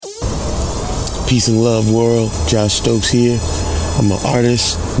Peace and love, world. Josh Stokes here. I'm an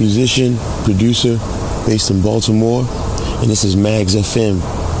artist, musician, producer, based in Baltimore, and this is Mags FM,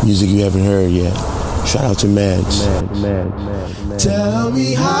 music you haven't heard yet. Shout out to Mags. Tell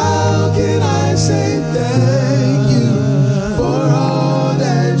me, how can I say thank you for all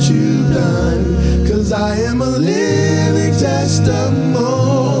that you've done? 'Cause I am a living testimony.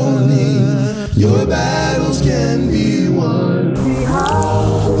 Your battles can be won.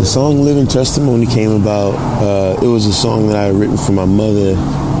 The song Living Testimony came about, it was a song that I had written for my mother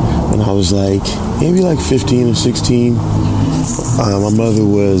when I was maybe 15 or 16. My mother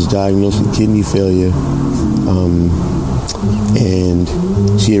was diagnosed with kidney failure, and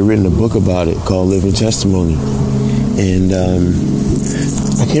she had written a book about it called Living Testimony. And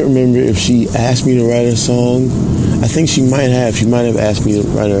I can't remember if she asked me to write a song. I think she might have. She might have asked me to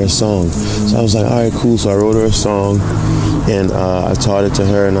write her a song. So I was like, all right, cool. So I wrote her a song, and I taught it to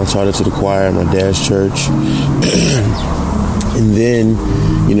her, and I taught it to the choir at my dad's church. And then,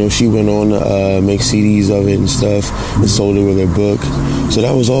 she went on to make CDs of it and stuff and sold it with her book. So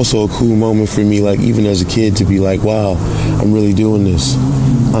that was also a cool moment for me, even as a kid, to be like, wow, I'm really doing this.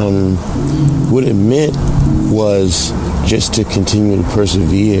 What it meant was just to continue to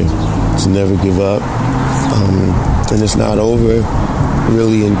persevere, to never give up. And it's not over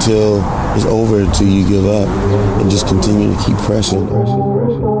really until it's over, until you give up, and just continue to keep pressing.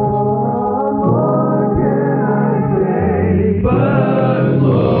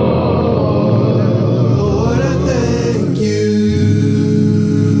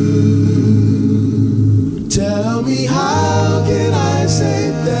 Tell me, how can I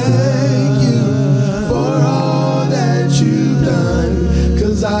say thank you for all that you've done?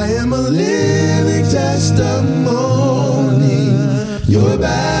 'Cause I am a living testimony. Your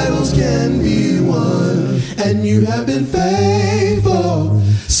battles can be won, and you have been faithful,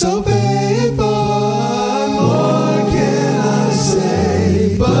 so faithful. What can I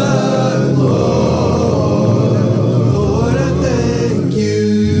say but Lord, I thank you.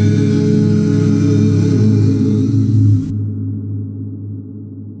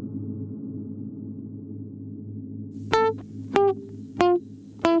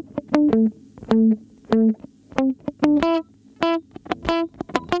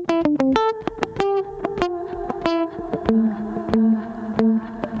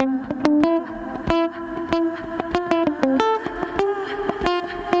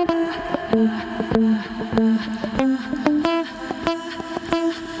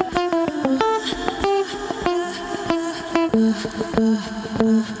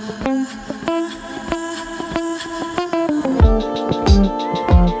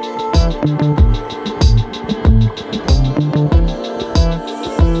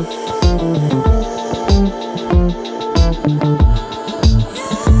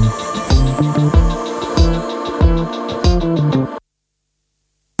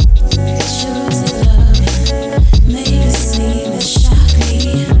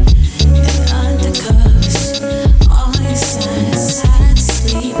 Undercuffs, all your signs, sad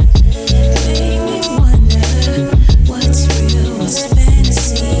sleep.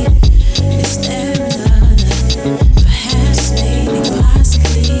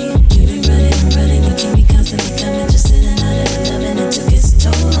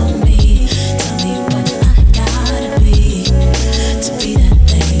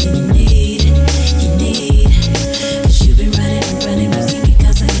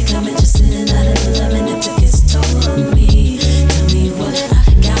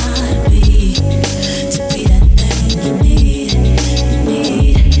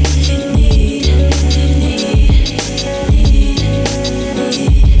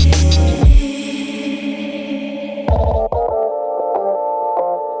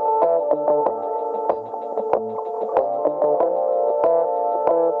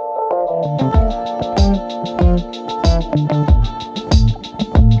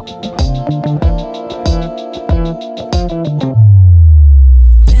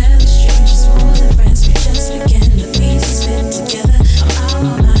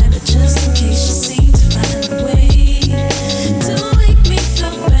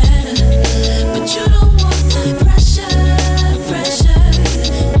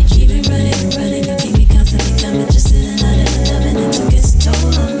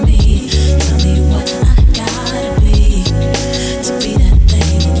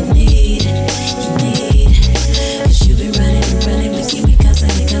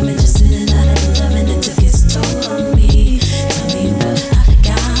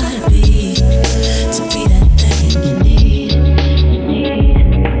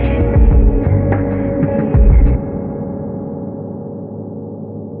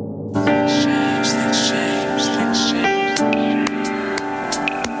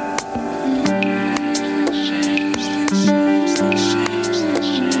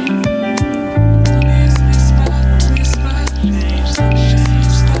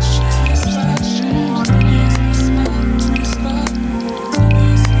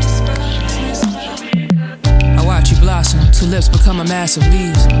 lips become a mass of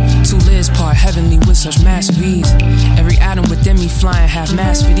leaves. Two lids part heavenly with such massive ease. Every atom within me flying half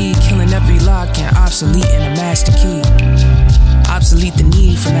mass fatigue, killing every lock and obsolete in a master key. Obsolete the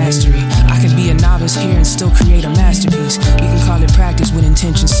need for mastery. I can be a novice here and still create a masterpiece. We can call it practice with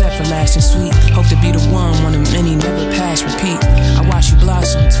intention set for lasting sweet. Hope to be the one of many, never pass, repeat. I watch you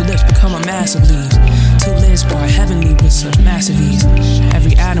blossom, two lips become a massive leaves. Two lids bar heavenly with such massive ease.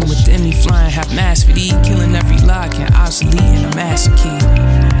 Every atom within me flying half mass fatigue, killing every lock and obsolete in a master key.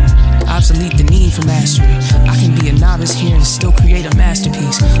 Obsolete the need for mastery. I can be a novice here and still create a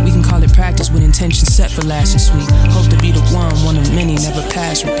masterpiece. We can call it practice with intention set for lasting sweet. Hope to be the one of many, never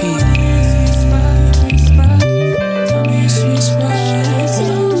pass, repeat.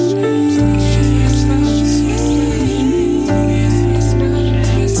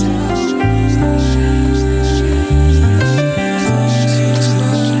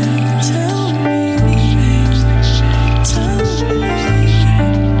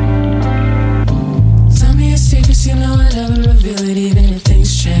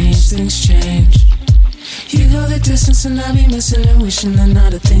 And I be missing and wishing that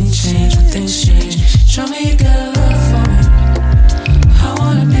not a thing changed. When things change, show me you got love for me. I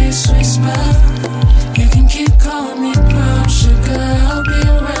wanna be a sweet spot. You can keep calling me brown sugar. I'll be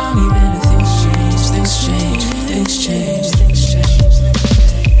around even if things change. Things change, things change, things change.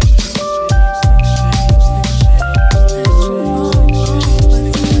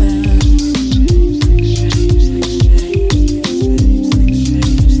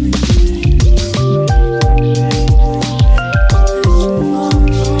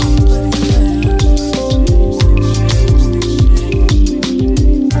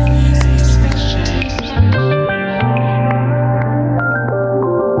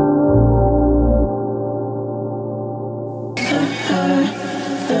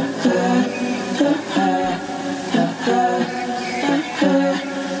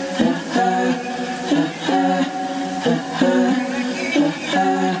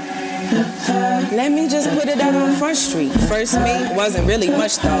 First me, wasn't really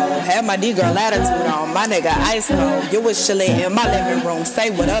much though. Had my D-girl attitude on, my nigga ice cold. You was chillin' in my living room,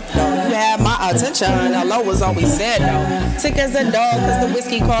 say what up though. You had my attention, hello was always said though. Sick as a dog, cause the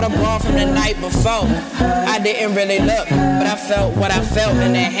whiskey caught a brawl from the night before. I didn't really look, but I felt what I felt,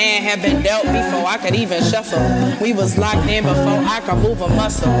 and that hand had been dealt before I could even shuffle. We was locked in before I could move a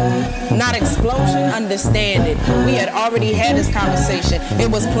muscle. Not explosion, understand it. We had already had this conversation.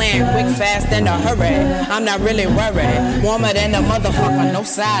 It was planned quick, fast, and a hurry. I'm not really worried. Warmer than a motherfucker, no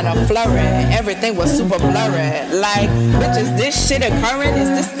side of flurry. Everything was super blurry. Like, bitch, is this shit occurring? Is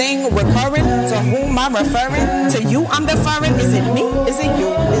this thing recurring? To whom I'm referring? To you I'm deferring? Is it me? Is it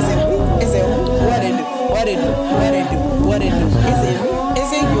you? Is it we? Is it who? What it do? What it do? What it do? What it do? Is it me?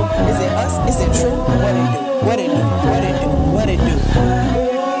 Is it you? Is it us? Is it true? What it do? What it do? What it do? What it do?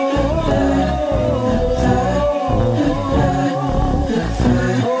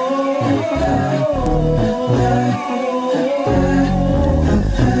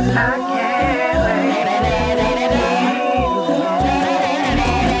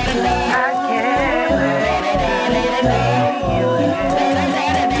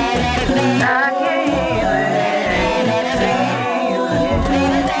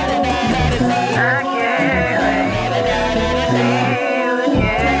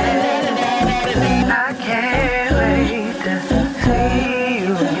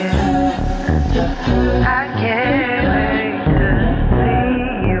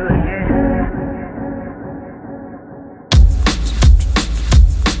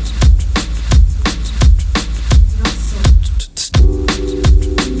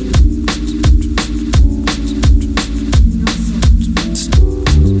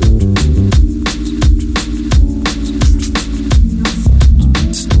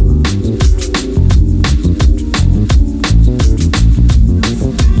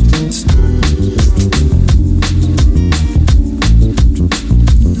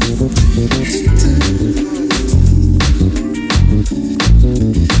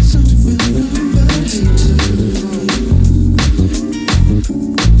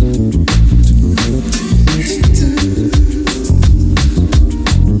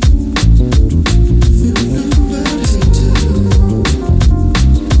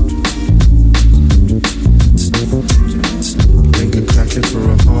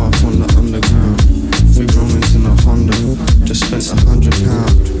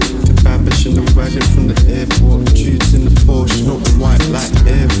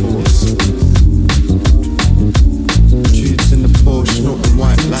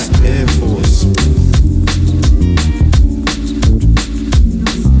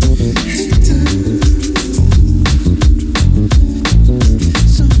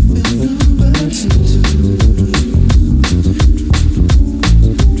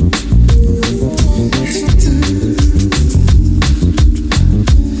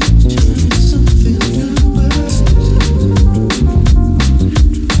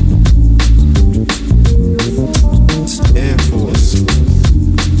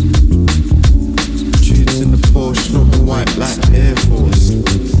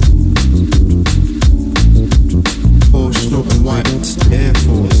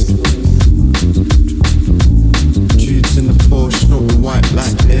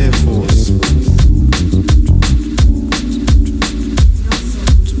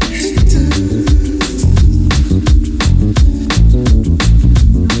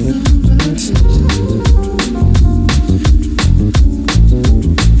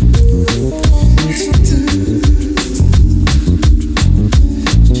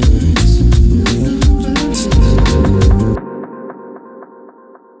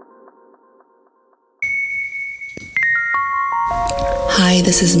 Hi,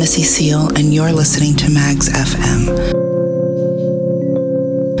 this is Missy Seal, and you're listening to Mags FM.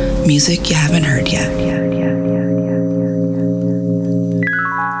 Music you haven't heard yet.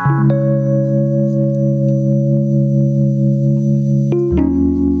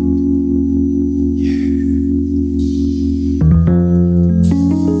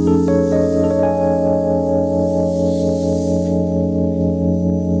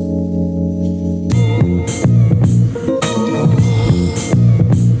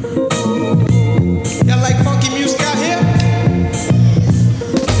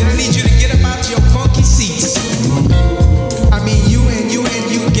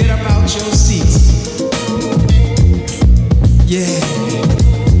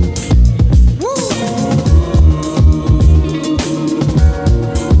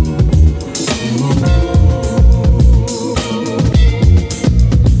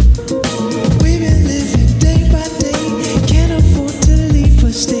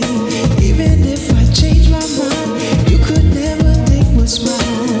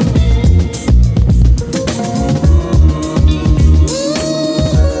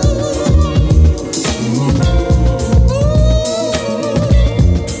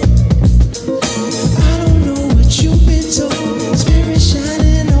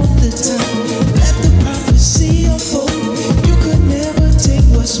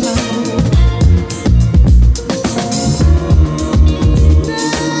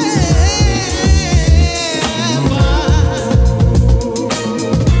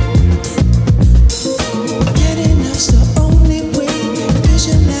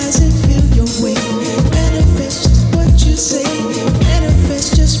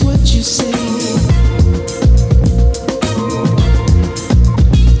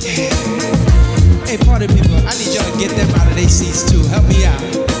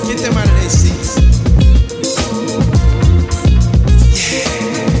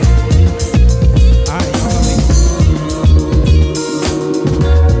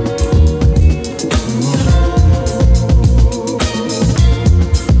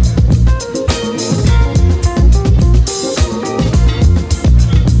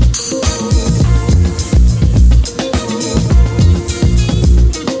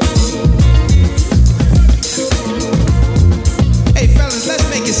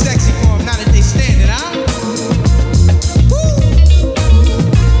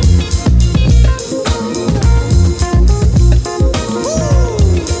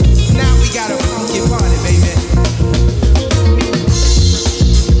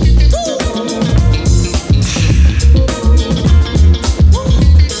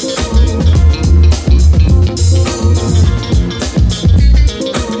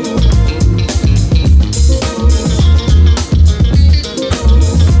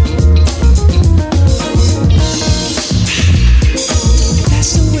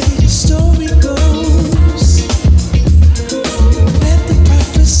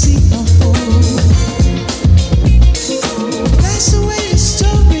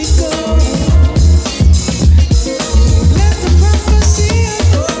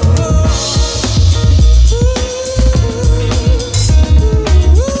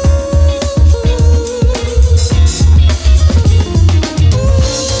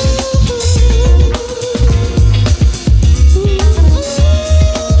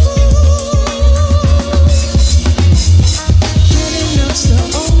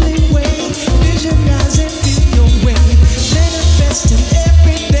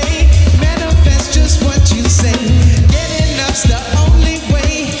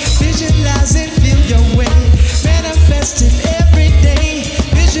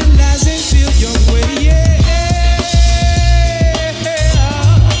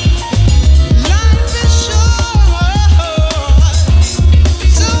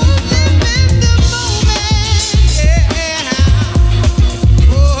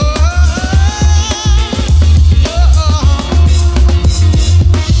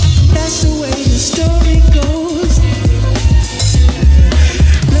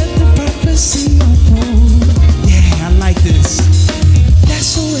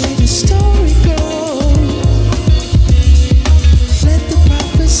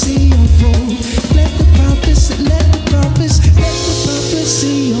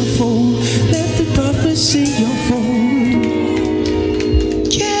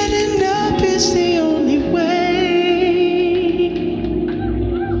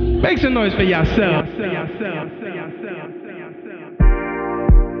 some noise for yourself.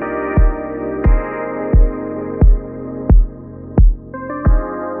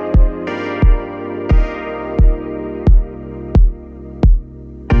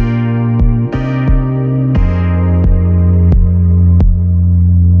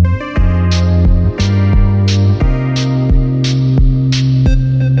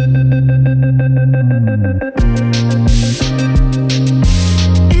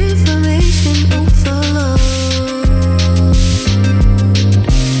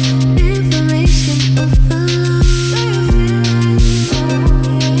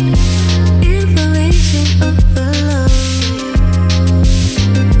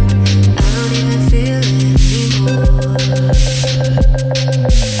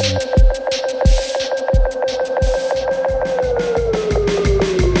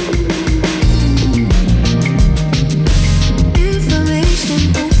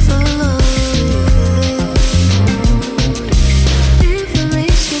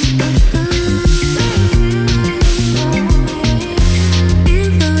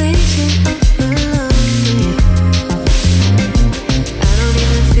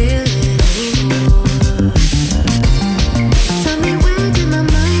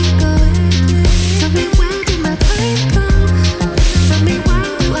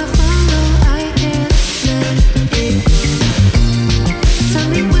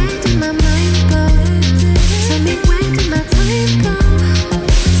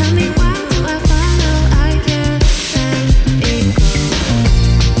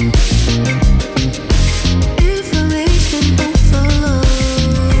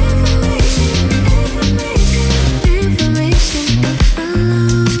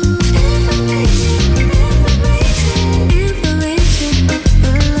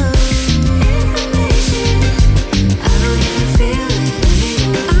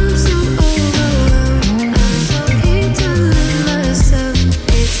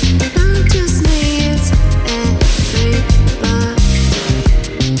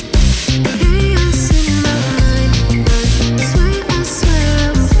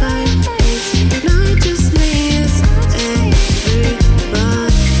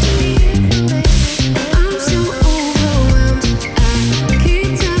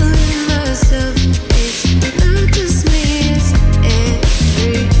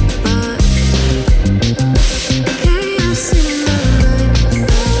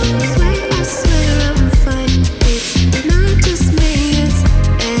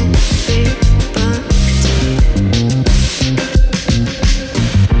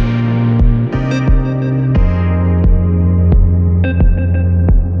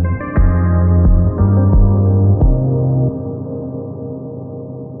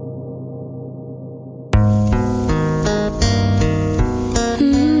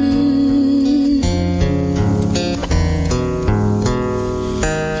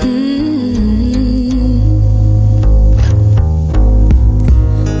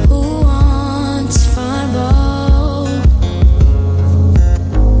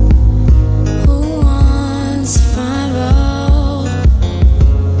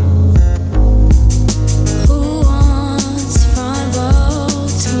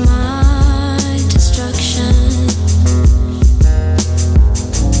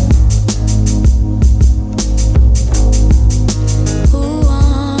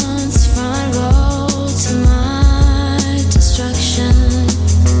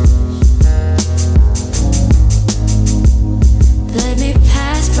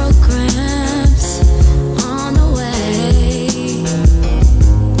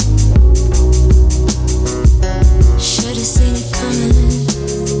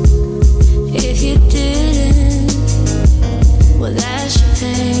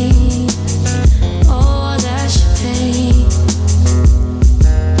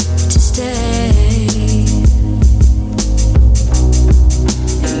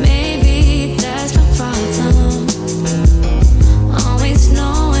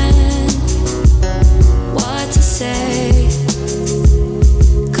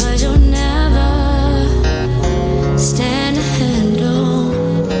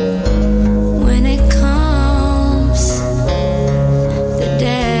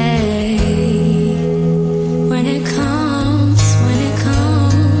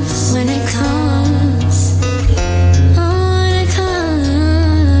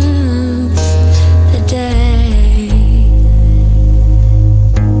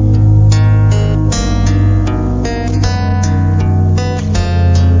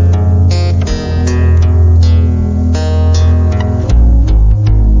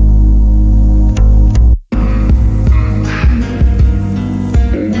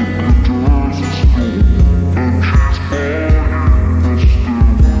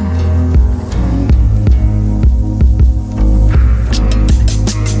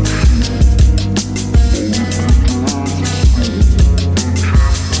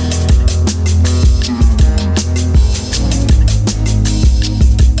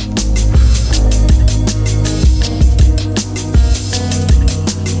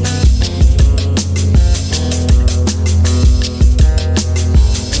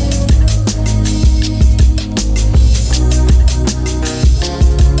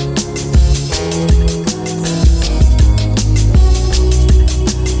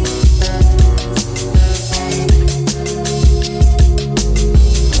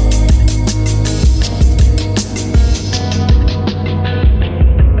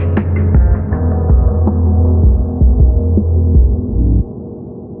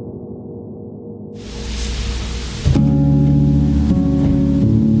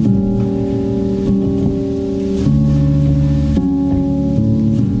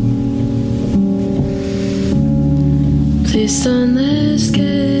 Based on their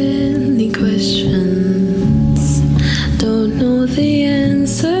scaly questions, don't know the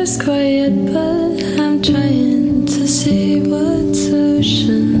answers quite yet, but I'm trying to see what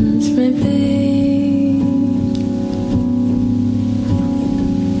solutions may be.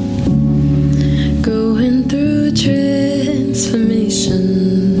 Going through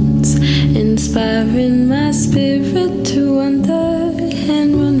transformations, inspiring my spirit to wander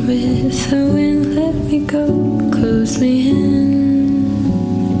and run with the wind. Let me go, close me in.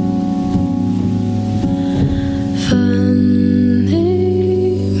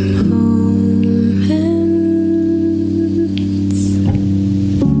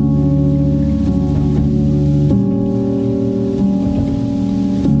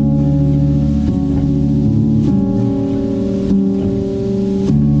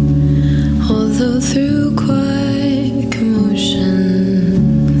 Through quiet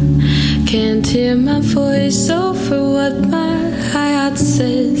commotion, can't hear my voice over what my heart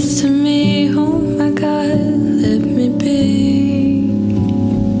says to me. Oh my God, let me be.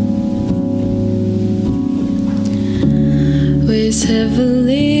 Weighs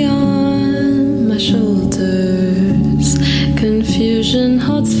heavily on my shoulders, confusion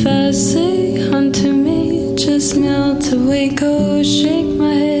holds fastly onto me. Just melt away, go shake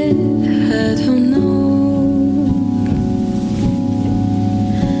my head. I don't know.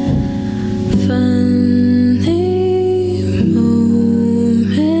 Funny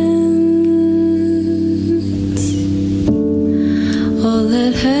moments. All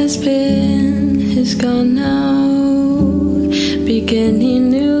that has been is gone now. Beginning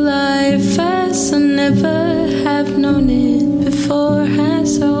new life as I never have known it before.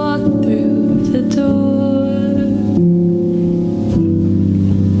 As I walk through the door.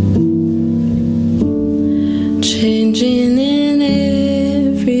 Changing in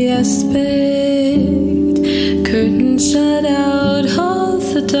every aspect, curtains shut out all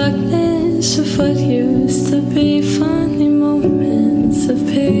the darkness of what used to be funny moments of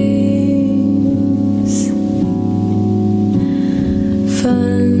peace.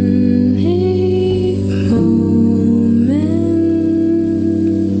 Funny moments.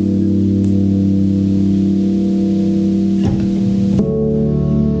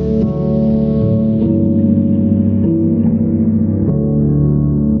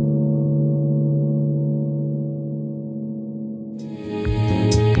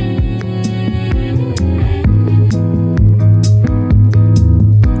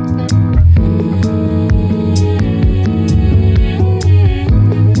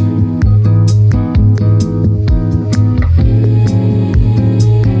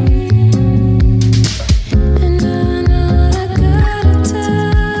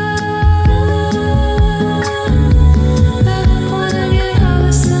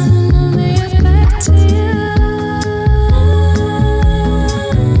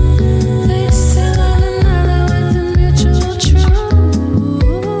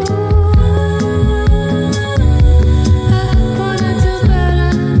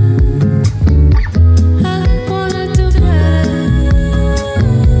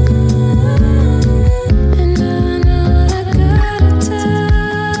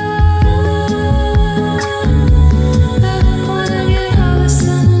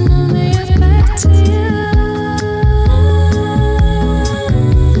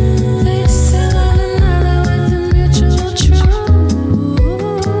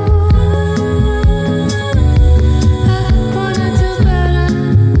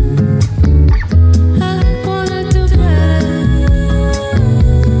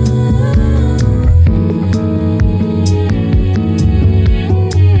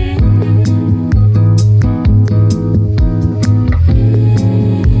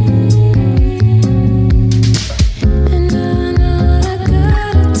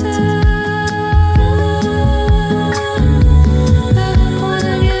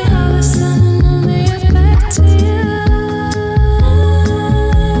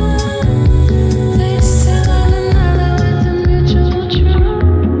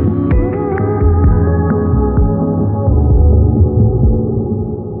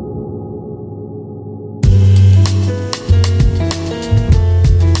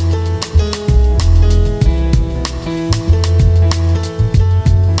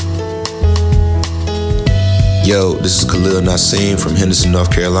 Yo, this is Khalil Nassim from Henderson,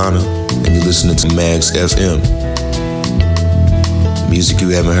 North Carolina, and you're listening to Mags FM. Music you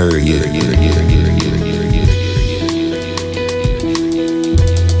haven't heard yet.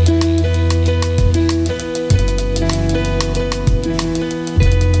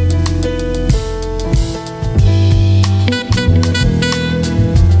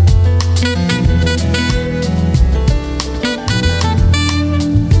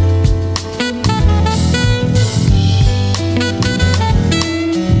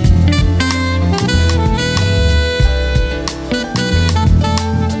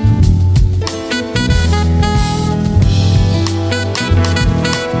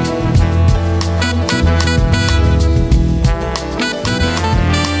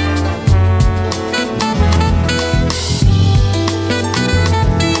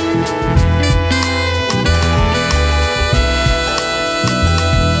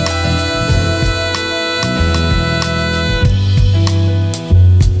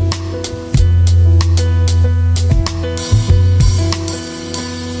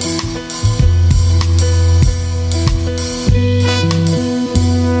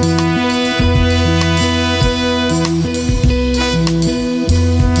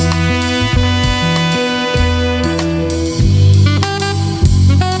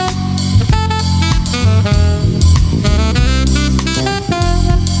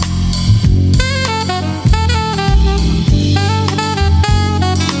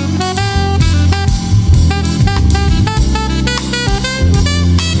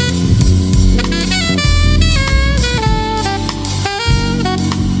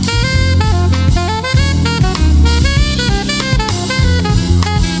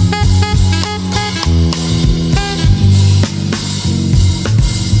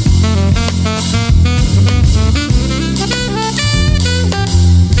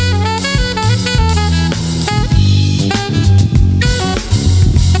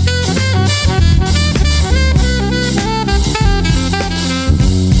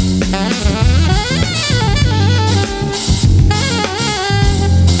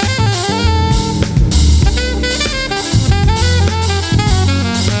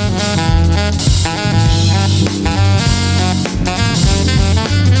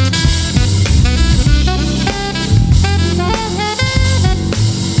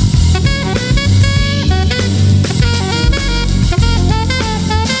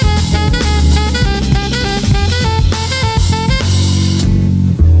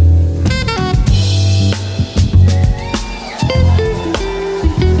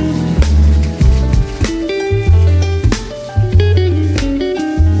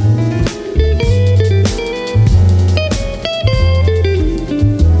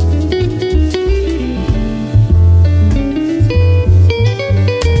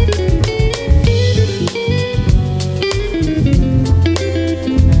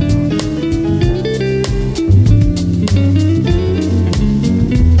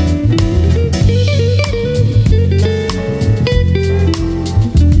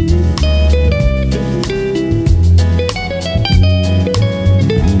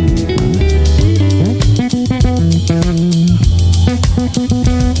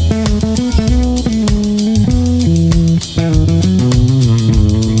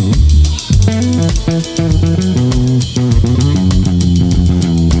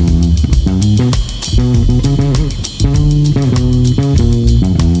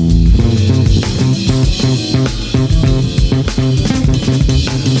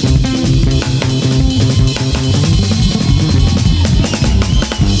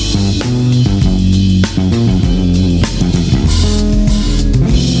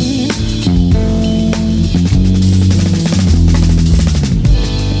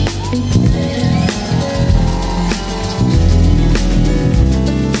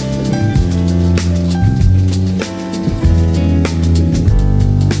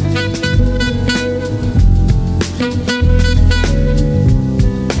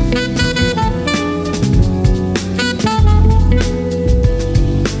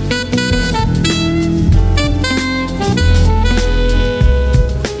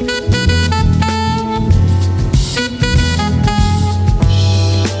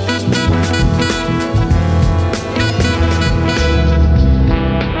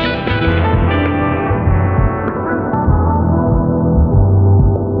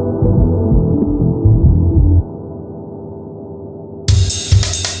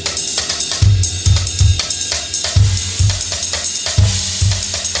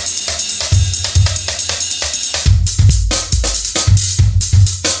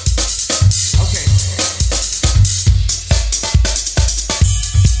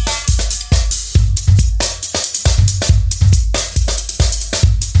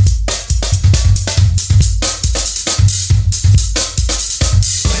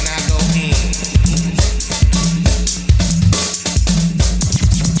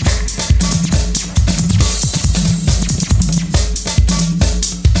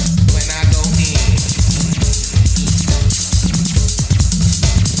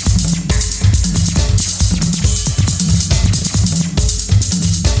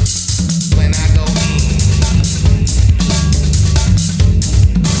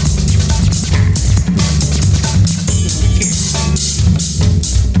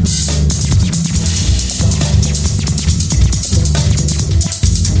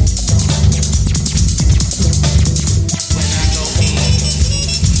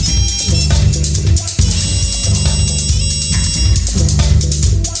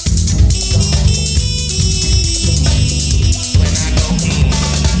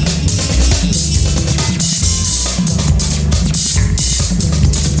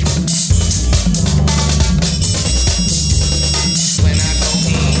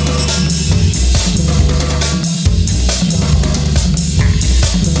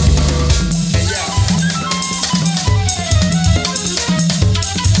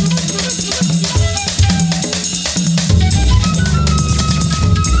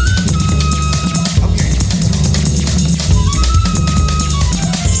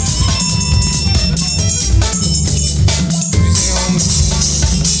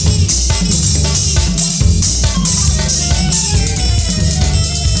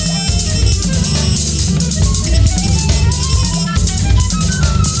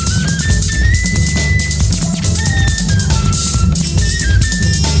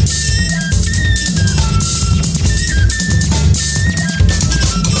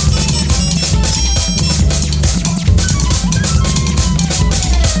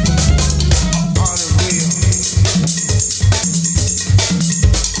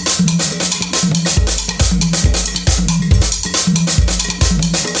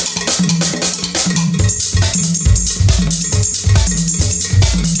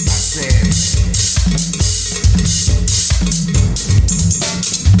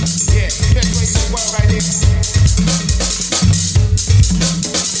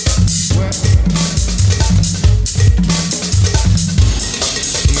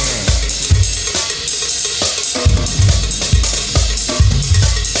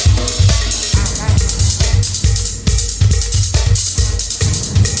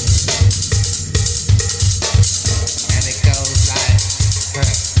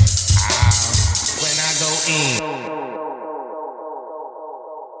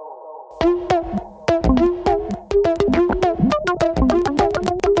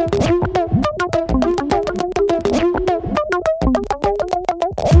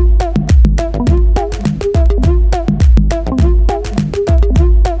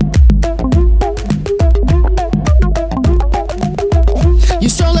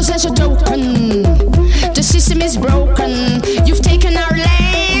 us as a token. The system is broken. You've taken our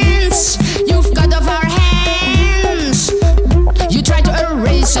lands. You've cut off our hands. You try to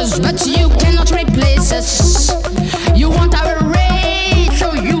erase us, but you cannot replace us. You want our rage,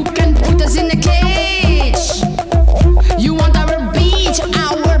 so you can put us in a cage. You want our beat,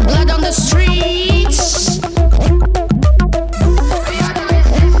 our blood on the streets.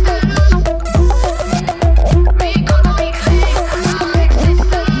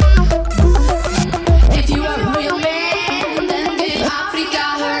 If you are a real man, then give Africa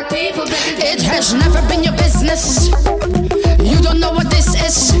her people back. It has never been your business. You don't know what this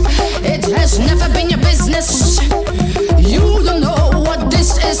is. It has never been your business. You don't know what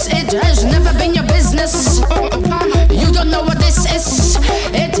this is. It has never been your business. You don't know what this is.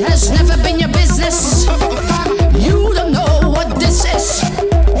 It has never been your business. You don't know what this is.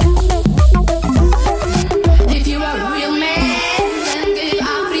 If you are a real man, then give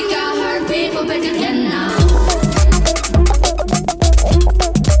Africa her people back again now.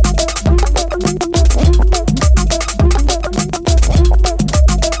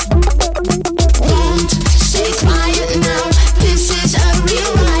 Don't stay quiet now. This is a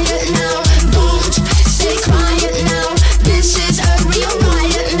real riot now. Don't stay quiet now. This is a real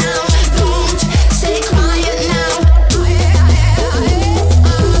riot now. Don't stay quiet now. Don't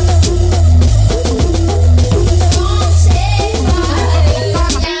stay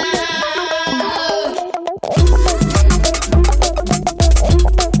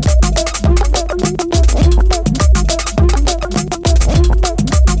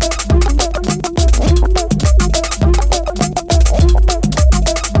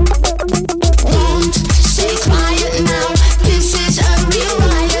Don't stay quiet now. This is a real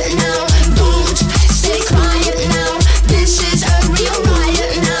riot now. Don't stay quiet now. This is a real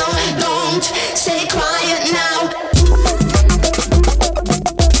riot now. Don't stay quiet now.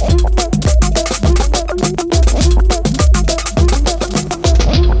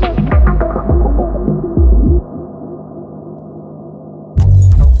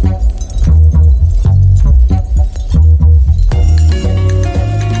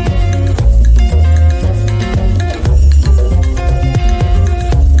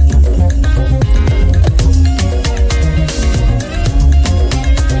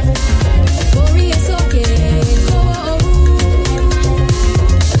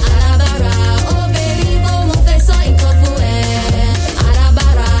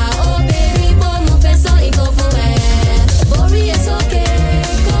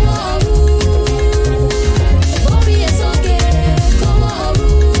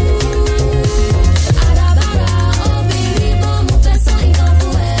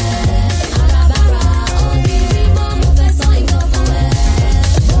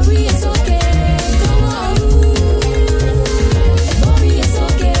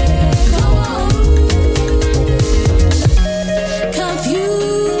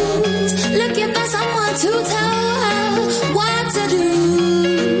 Confused, looking for someone to tell her what to do.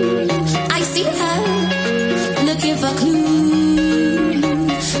 I see her looking for clues,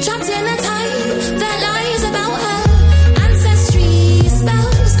 trapped in a time that lies about her ancestry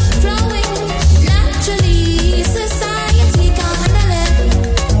spells flowing naturally. Society can't handle it.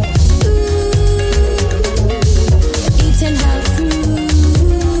 Ooh, eating her fruit,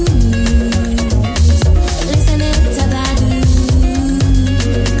 listening to that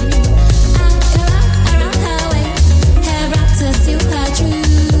around her way, hair wrapped to suit her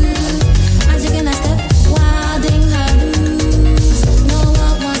truth. Magic in her step, wilding her roots. No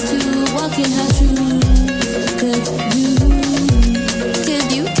one wants to walk in her truth. Could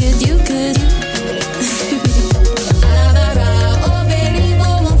you? Arabara, oh baby,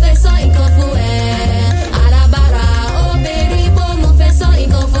 bon mon fait ça il faut fouet. Arabara, oh baby, bon mon fait ça il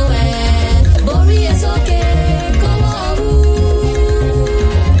faut fouet. Bori is okay, come on.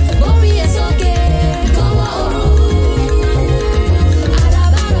 Bori is okay, come on.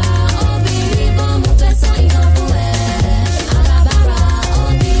 Arabara, oh baby, bon mon fait ça il faut fouet. Arabara,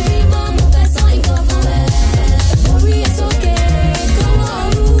 oh baby, bon mon fait ça il faut fouet. Bori is okay, come on.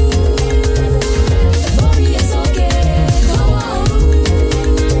 Bori is okay, come on.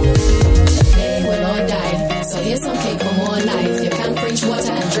 Hey, well, Lord died, so here's some cake for more life. You can't preach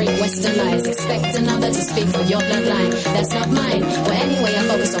water and drink Western lies. Expect another to speak for your bloodline. That's not mine. Well, anyway, I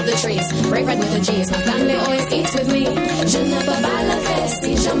focus on the trees. Break bread with the G's. My family always eats with me. Je ne peux pas le faire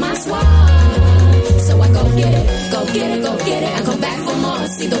si je m'assois. So I go get it, go get it, go get it, and come back for more.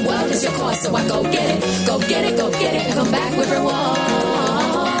 See, the world is your cause, so I go get it, go get it, go get it, and come back with reward.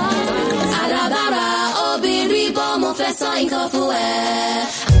 Alabara, oh, baby, bon, mon fait ça, il faut fouet.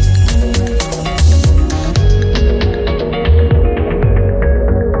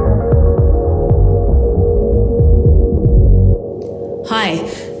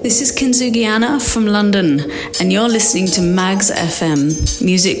 this is Kinzugiana from London, and you're listening to Mags FM,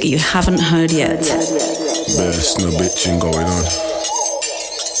 music you haven't heard yet. Best no bitching going on.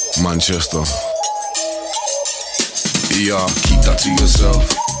 Manchester. Yeah, keep that to yourself.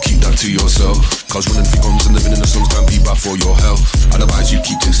 Keep that to yourself. Cause running for guns and living in the slums can be bad for your health. I'd advise you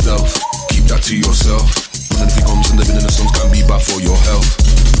keep to stealth. Keep that to yourself. Running for guns and living in the slums can be bad for your health.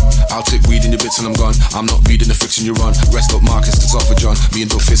 I'll take weed in your bits and I'm gone. I'm not reading the fiction you run. Rest up Marcus, it's off for John. Me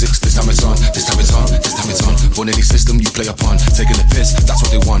and do physics, this time it's on. This time it's on, this time it's on. Run any system you play upon. Taking the piss, that's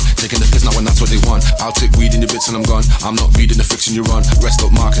what they want. Taking the piss now and that's what they want. I'll take weed in your bits and I'm gone. I'm not reading the fiction you run. Rest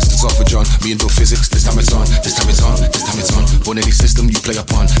up Marcus, it's off for John. Me and do physics, this time it's on. This time it's on, this time it's on. Run any system you play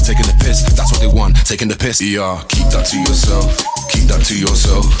upon. Taking the piss, that's what they want. Taking the piss, yeah. Keep that to yourself. Keep that to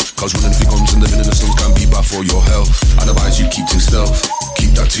yourself. Cause running for guns and living in the slums can be bad for your health. I'd advise you keep to stealth.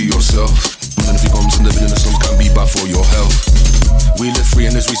 Keep that to yourself. Running for guns and living in the slums can be bad for your health. We live free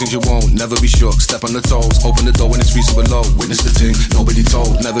and there's reasons you won't. Never be shook, step on the toes. Open the door when it's reasonable low. Witness the thing, nobody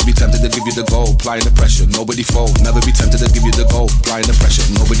told. Never be tempted to give you the goal. Applying the pressure, nobody fold. Never be tempted to give you the goal. Applying the pressure,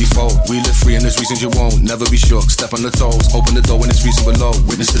 nobody fold. We live free and there's reasons you won't. Never be shook, step on the toes. Open the door when it's reasonable low.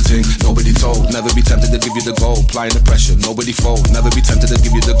 Witness the thing, nobody told. Never be tempted to give you the goal. Applying the pressure, nobody fold. Never be tempted to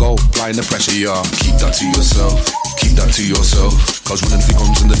give you the goal. Applying the pressure, yeah. Keep that to yourself. Keep that to yourself. Cause running for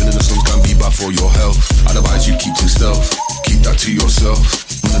guns and living in the slums can be bad for your health. I'd advise you keep to stealth. Keep that to yourself.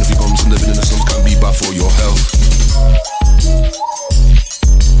 Running for guns and living in the slums can be bad for your health.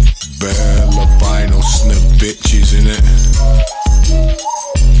 Bare albino snip bitches in it.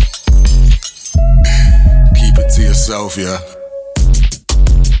 Keep it to yourself, yeah.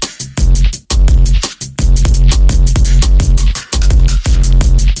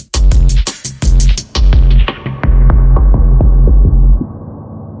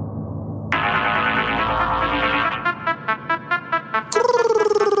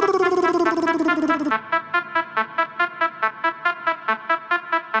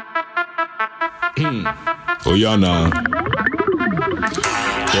 Oh yeah nah.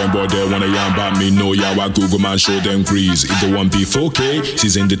 Them boy they wanna yarn about me, no yeah, I Google man show them grease. If they want beef, okay,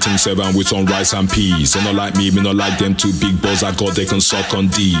 season the thing 7 with some rice and peas. They not like me not like them two big balls I got, they can suck on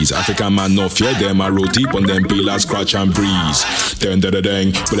these. African man no fear them, I roll deep on them, be like scratch and breeze. Then with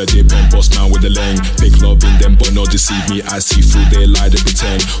a dip and bust now with the length. Fake love in them, but not deceive me, I see through they lie, they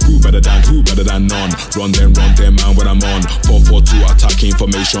pretend. Who better than none? Run them man when I'm on. 442 attack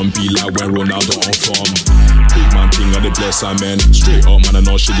information, be like when Ronaldo on form. Big man thing of the bless I man. Straight up man I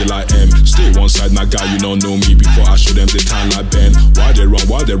know shit like M. Stay one side my guy, you don't know me before I show them the time like Ben. Why they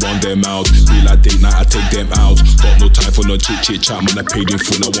run them out? Be like date night I take them out. Got no time for no chit chat man, I paid in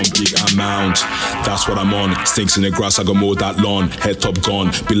full, I want big amount. That's what I'm on. Stinks in the grass, I got mow that lawn. Head top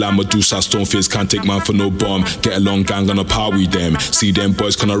gone. Be like Medusa, stone face, can't take man for no bomb. Get along gang on a power with them. See them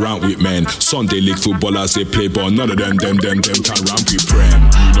boys come around with men. Sunday league footballers they play ball. None of them can ramp with Prem.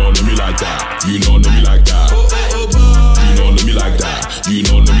 You don't know me like that. You don't know me like that. You don't know me like that. You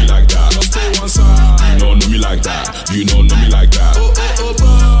don't know me like that. Just stay one side. You don't know me like that. You don't know me like that.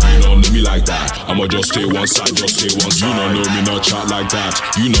 You don't know me like that. I'ma just stay one side, just stay one side. You don't know me, not chat like that.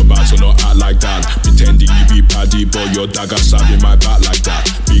 You know bad, so not act like that. Pretending you be paddy, but your dagger stabbing my back like that.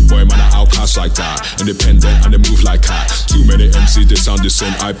 Big boy man, I outcast like that. Independent and they move like that. Too many MCs, they sound the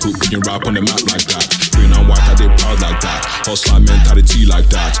same. I put green rap on the map like that. Green and white, are they proud like that. Hustler mentality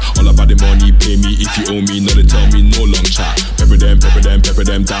like that. All about the money, pay me if you owe me. No, they tell me no long chat. Pepper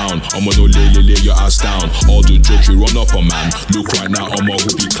them down. I'ma no lay your ass down. All the joke you run up on man. Look right now, I'm a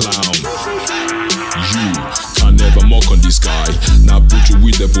whoopee clown. You can never mock on this guy. Now put you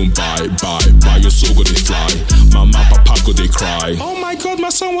with the boom bye. Your soul go they fly. Mama, papa go they cry. Oh my god, my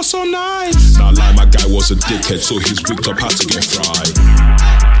son was so nice. Now lie, my guy was a dickhead, so his wicked up had to get fried.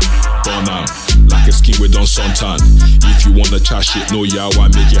 Burn out, like a skin with on suntan. If you wanna chat shit, no yaw,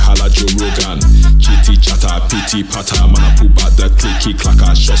 I make you holla Joe Rogan. Chitty chatter, pity patter, man I pull back the clicky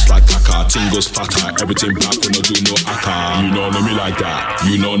clacker. Shots like caca, tingles fatter, everything back when I do no aka. You don't know me like that,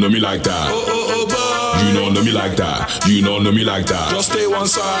 you don't know me like that. You don't know me like that, you don't know me like that. Just stay one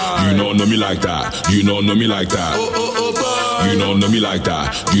side. You don't know me like that, you don't know me like that. You don't know me like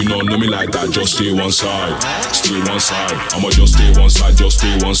that, you don't know me like that. Just stay one side, stay one side. I'ma just stay one side, just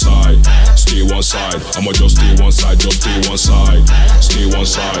stay one side. Stay one side, I'ma just stay one side, just stay one side. Stay one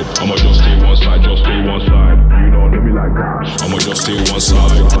side, I'ma just stay one side, just stay one side. You don't know me like that, I'ma just stay one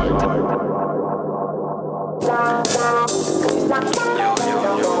side.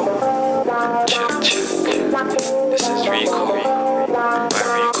 Yo, check. This is Rico, by Rico.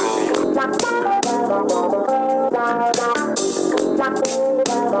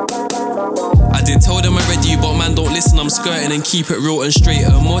 I did tell them already, but man don't listen, I'm skirting and keep it real and straight.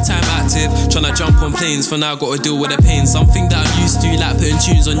 More time active, tryna jump on planes, for now gotta deal with the pain. Something that I'm used to, like putting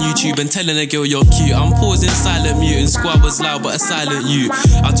tunes on YouTube and telling a girl you're cute. I'm pausing, silent, muting, squad was loud but a silent you.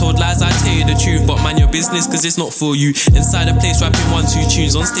 I told lies, I tell you the truth, but man your business cause it's not for you. Inside a place rapping 1-2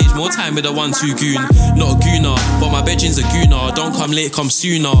 tunes, on stage more time with a 1-2 goon. Not a gooner, but my bedroom's a gooner. Don't come late, come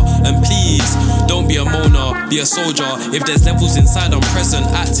sooner. And please, don't be a moaner, be a soldier. If there's levels inside, I'm present,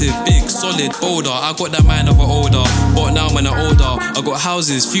 active, big, solid, bolder. I got that mind of an older, but now when I'm older, I got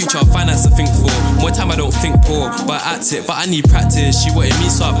houses, future, finance to think for. More time I don't think poor, but I act it, but I need practice. She wanted me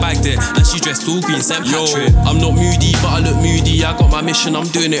so I bagged it, and she dressed all green, St. Patrick. I'm not moody, but I look moody. I got my mission, I'm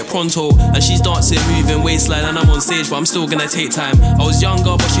doing it pronto. And she's dancing, moving waistline, and I'm on stage, but I'm still gonna take time. I was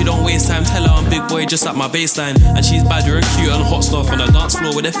younger, but she don't waste time. Tell her I'm big boy, just like my baseline. And she's badder and cute and hot stuff on the dance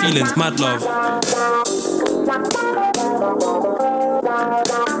floor with her feelings, mad love.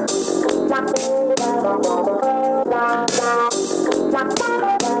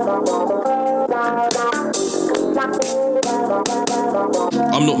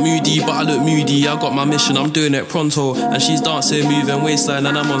 I'm not moody, but I look moody. I got my mission, I'm doing it pronto. And she's dancing, moving waistline,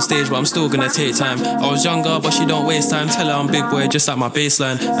 and I'm on stage, but I'm still gonna take time. I was younger, but she don't waste time. Tell her I'm big boy, just like my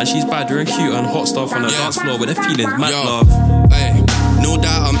baseline. And she's badder and cute and hot stuff on the dance floor with her feelings, mad love. Hey, no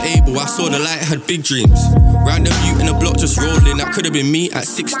doubt I'm able, I saw the light, had big dreams. Random youth in the block just rolling, that could have been me at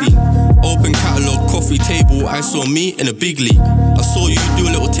 16. Open catalogue, coffee table, I saw me in a big league. I saw you do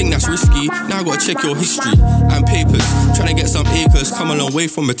a little thing that's risky, now I gotta check your history and papers. Trying to get some acres, come a long way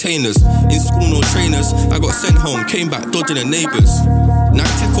from retainers. In school no trainers, I got sent home, came back dodging the neighbours. Now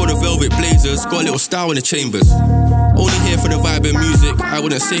I take all the velvet blazers, got a little style in the chambers. Only here for the vibe and music, I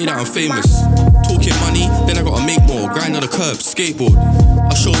wouldn't say that I'm famous. Talking money, then I gotta make more, grind on the curb, skateboard.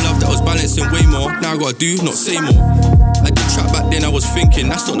 I show love that I was balancing way more, now I gotta do, not say more. I did trap back then, I was thinking,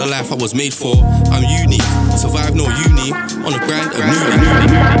 that's not the life I was made for. I'm unique, survive no uni, on the grind and moody.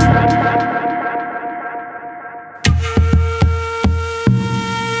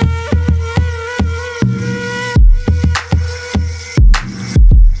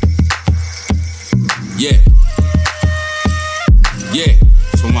 Yeah, yeah,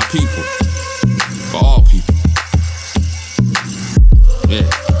 it's for my people, for all people. Yeah,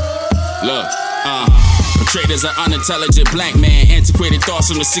 look, portrayed as an unintelligent black man, antiquated thoughts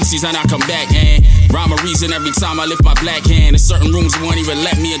from the 60s and I come back and rhyme a reason every time I lift my black hand. In certain rooms won't even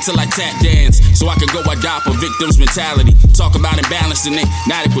let me until I tap dance, so I can go adopt a victim's mentality. Talk about imbalance and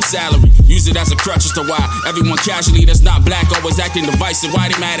inadequate salary, use it as a crutch as to why everyone casually that's not black always acting divisive. Why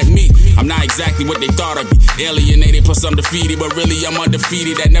they mad at me? I'm not exactly what they thought I'd be. Alienated plus I'm defeated, but really I'm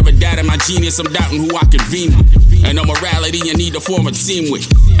undefeated. That never doubted my genius, I'm doubting who I convene with. And no morality you need to form a team with.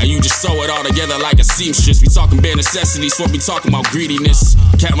 And you just sew it all together like a seamstress. We talking bare necessities, what we talking about greediness.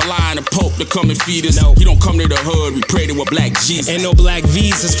 Cat Malai and the Pope to come and feed us. No. He don't come to the hood, we pray to a black Jesus. Ain't no black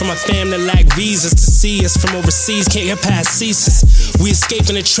visas from a fam that lack visas to see us from overseas. Can't get past ceases. We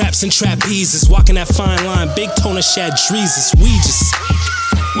escaping the traps and trapezes, walking that fine line, big tone of shad dreezes. We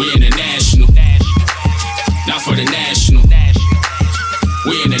international, not for the national.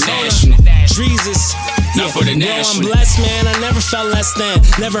 We international, Jesus. Not for the national. I'm blessed, man, I never felt less than.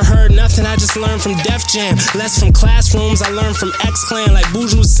 Never heard nothing, I just learned from Def Jam. Less from classrooms, I learned from X-Clan. Like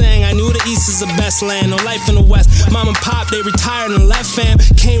Buju was saying, I knew the East is the best land. No life in the West. Mom and Pop, they retired and left, fam.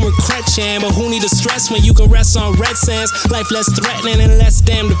 Came with Cretchan, but who need to stress when you can rest on red sands? Life less threatening and less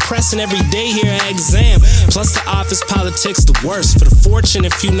damn depressing. Every day here an exam. Plus the office politics, the worst. For the fortune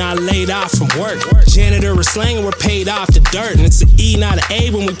if you not laid off from work. Janitor or slanging, we're paid off the dirt. And it's an E, not an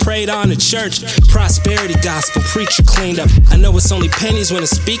A when we prayed on the church. Prosperity gospel, preacher cleaned up. I know it's only pennies when the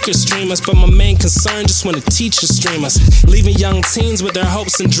speakers stream us, but my main concern just when the teachers stream us. Leaving young teens with their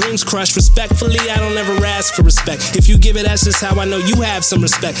hopes and dreams crushed. Respectfully, I don't ever ask for respect. If you give it, that's just how I know you have some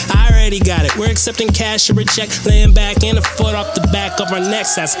respect. I already got it. We're accepting cash or a check, laying back and a foot off the back of our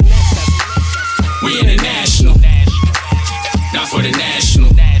necks. That's we international, not for the national.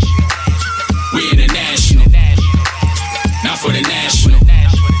 We international, not for the national.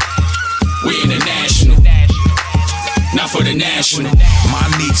 We international, not for the national. My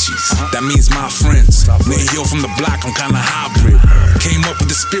Nietzsche's, that means my friends. Nigga, yo, from the block, I'm kinda hybrid. Came up with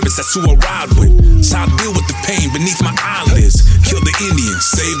the spirits, that's who I ride with. So I deal with the pain beneath my eyelids. Kill the Indians,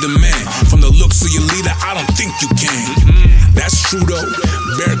 save the man. From the looks of your leader, I don't think you can. That's true though,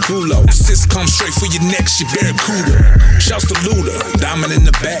 Barracuda. Sis come straight for your neck, she Barracuda. Shouts to Luda, diamond in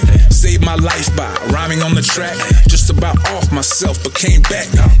the back. Save my my life by rhyming on the track. Just about off myself, but came back.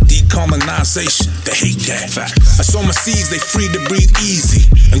 Decolonization, they hate that. I saw my seeds, they free to breathe easy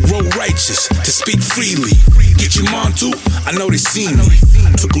and grow righteous, to speak freely. Get your mom too? I know they seen me.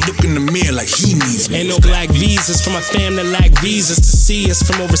 Took a look in the mirror like he needs me. Ain't no black visas for my fam that lack visas to see us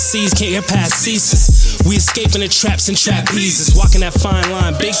from overseas. Can't get past ceases. We escaping the traps and trapezes, walking that fine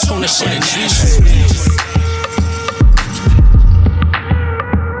line, big tone of champagne.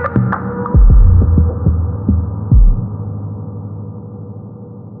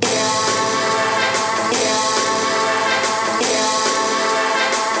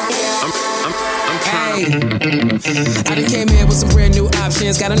 I done came in with some brand new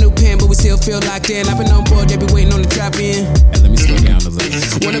options. Got a new pen, but we still feel locked in. I've been on board, they be waiting on the drop in. Hey, let me slow down a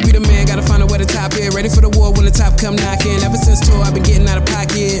little. Wanna be the man, gotta find a way to top it. Ready for the war when the top come knocking. Ever since tour, I've been getting out of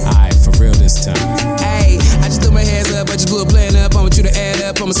pocket. Alright, for real this time. Hey, I just threw my hands up, I just blew a plan up. I want you to add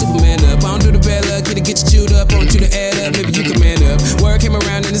up, I'm a Superman up. I don't do the bad luck, get you chewed up. I want you to add up, maybe you can man up. Word came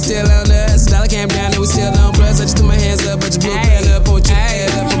around and it's still on us. Dollar came down and we still on plus. I just threw my hands up, I just blew a plan up. I want you to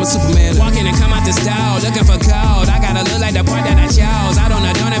add up, I'm a Superman up. Walking and come out the style, looking for gold. I gotta look like the part that I chose. I don't know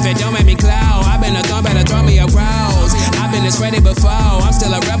if it don't make me cloud. I've been a gun, better throw me a rose. I've been this ready before. I'm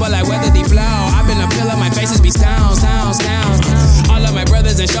still a rebel like weather deep flow. I've been a pillar, my faces be stones. All of my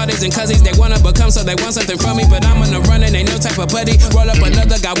brothers and shorties and cousins, they wanna become, so they want something from me. But I'm on the run and ain't no type of putty. Roll up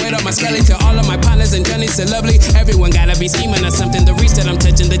another, got weight on my skelly. To all of my partners and journeys to lovely. Everyone gotta be scheming or something. The reach that I'm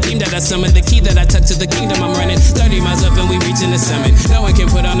touching, the team that I summon, the key that I touch to the kingdom I'm running. 30 miles up and we reaching the summit. No one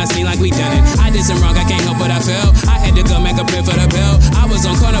can put on a scene like we done it. I did some wrong, I can't help but I fell. I had to go make a play for the bill. I was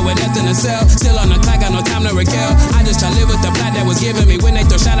on corner with nothing to sell. Still on the clock, got no time to regale. I just try to live with the plot that was given me. When they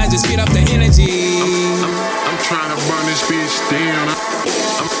throw shot, I just feed off the energy. I'm trying to burn this bitch down.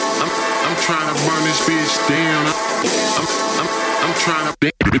 I'm trying to burn this bitch down. I'm trying to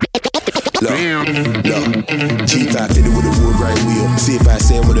Look, G550 with a wood grain wheel. See if I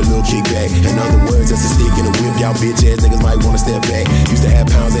send with a little kickback. In other words, that's a stick and a whip. Y'all bitch ass niggas might wanna step back. Used to have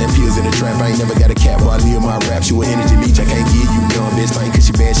pounds and pills in the trap. I ain't never got a cap while I live my rap. She an energy leech, I can't give you none. Bitch think cause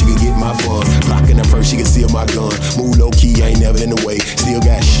she bad, she can get my funds. Blocking her first, she can seal my gun. Move low key, I ain't never in the way. Still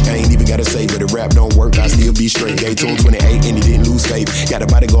got I ain't even gotta say. But the rap don't work, I still be straight. Gave to him 28 and he didn't lose faith. Got a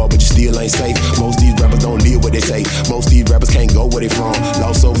bodyguard, but you still ain't safe. Most these rappers don't live what they say. Most these rappers can't go where they from.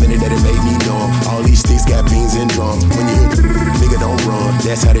 Lost so many that it made me numb. All these sticks got beans and drum. When you hear nigga don't run.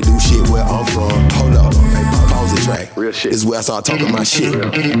 That's how they do shit where I'm from. Hold up, pause the track. Real shit. This is where I start talking my shit.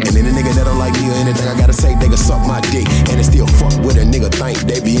 And then the nigga that don't like me or anything I gotta say, they can suck my dick. And they still fuck with a nigga think.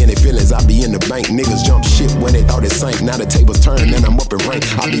 They be in their feelings, I be in the bank. Niggas jump shit when they thought it sank. Now the tables turn and I'm up in rank.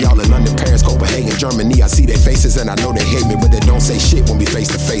 I be all in London, Paris, Copenhagen, Germany. I see their faces and I know they hate me, but they don't say shit when we face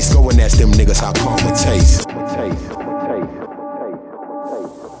to face. Go and ask them niggas how karma tastes.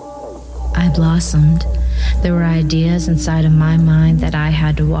 I blossomed. There were ideas inside of my mind that I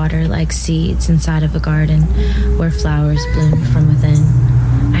had to water like seeds inside of a garden where flowers bloom from within.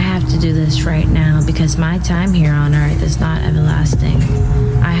 I have to do this right now because my time here on earth is not everlasting.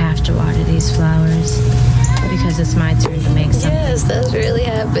 I have to water these flowers because it's my turn to make something. Yes, that's really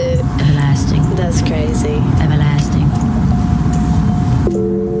happened. Everlasting. That's crazy. Everlasting.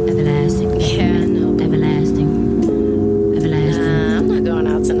 Everlasting. Yeah, I know. Everlasting. Everlasting. Nah, I'm not going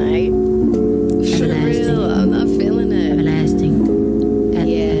out tonight. For real, I'm not feeling it. Everlasting.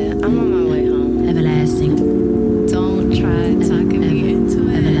 Yeah, I'm on my way home. Everlasting. Don't try talking me into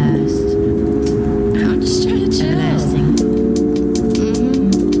it. Everlast. I'm just trying to chill. Everlasting.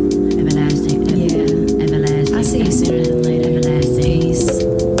 Everlasting. Yeah. Everlasting. I'll see you sooner than later. Everlasting. Peace.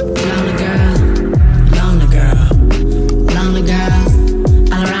 Lonely girl. Lonely girl. Lonely girl.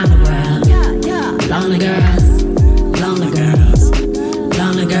 All around the world. Yeah. Lonely girls. Lonely girls.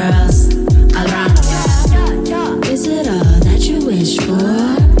 Lonely girls. All around the world. Is it all that you wish for?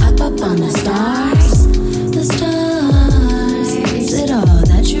 Up on the stars. The stars. Is it all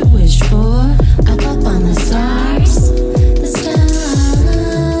that you wish for? Up on the stars. The stars.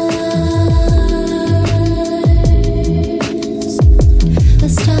 The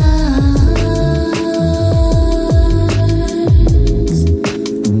stars.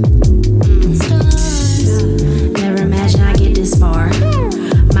 Never imagined I'd get this far.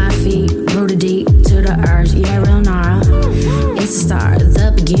 My feet rooted deep to the earth, yeah, real gnarl. It's the start,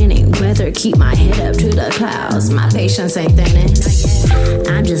 the beginning. Weather keep my head up to the clouds. My patience ain't thinning.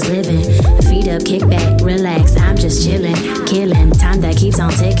 I'm just living, feet up, kick back, relax. I'm just chilling, killing time that keeps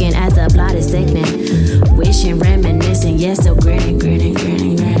on ticking as the plot is thickening. Wishing, reminiscing, yes, still grinning.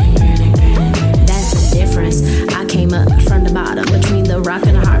 That's the difference. I came up from the bottom between the rock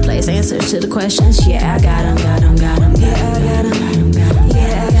and the hard place. Answers to the questions, yeah, I got 'em.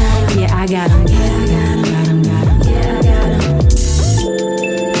 Yeah, I got 'em, yeah, I got 'em, got 'em, got 'em, yeah, I got 'em.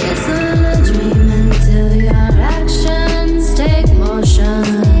 It's not a dream until your actions take motion.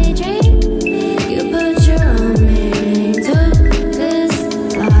 You put your own meaning to this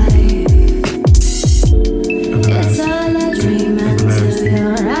life. It's all a dream until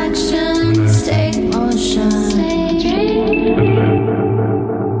your actions take motion.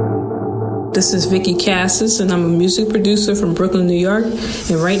 This is Vicky Cassis, and I'm a music producer from Brooklyn, New York.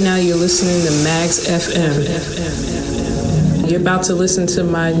 And right now you're listening to Mags FM. You're about to listen to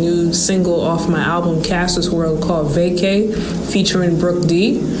my new single off my album Cassis World called Vacay, featuring Brooke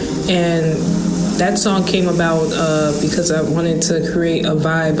D. And that song came about because I wanted to create a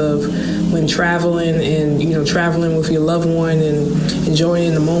vibe of when traveling and, traveling with your loved one and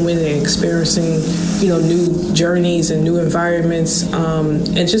enjoying the moment and experiencing, new journeys and new environments,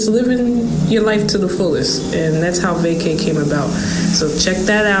 and just living your life to the fullest. And that's how Vacay came about. So check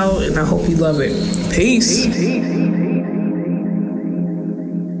that out, and I hope you love it. Peace.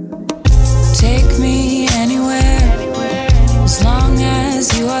 Take me anywhere, as long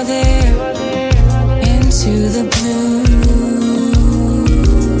as you are there, into the blue.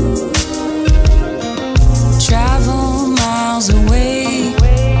 Travel miles away,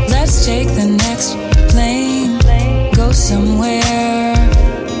 let's take the next plane, go somewhere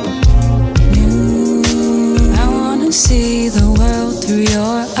new. I wanna see the world through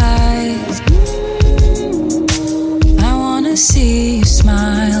your eyes, I wanna see you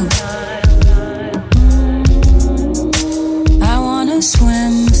smile, I wanna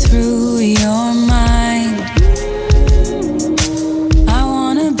swim through your mind, I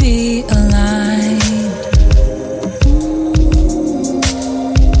wanna be aligned.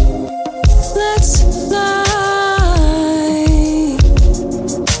 Let's fly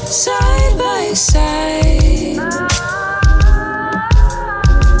side by side.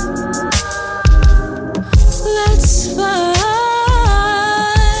 Let's fly,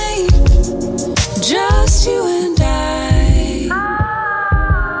 just you and I.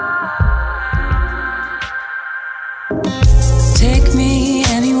 Take me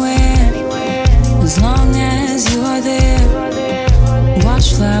anywhere, as long as you are there. Watch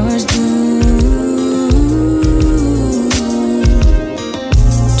flowers bloom.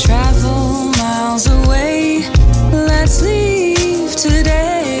 Travel miles away, let's leave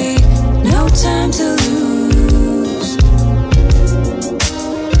today. No time to lose.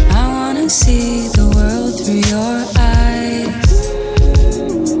 I wanna see the world through your eyes,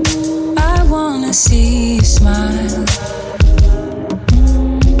 I wanna see you smile,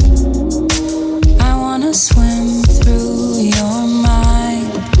 I wanna swim through your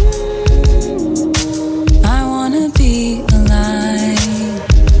mind, I wanna be alive.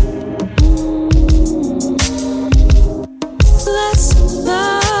 Let's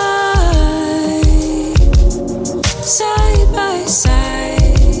fly side by side.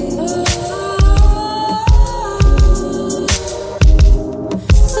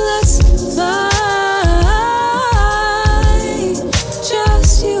 Let's fly,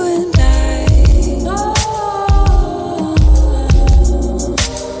 just you and I.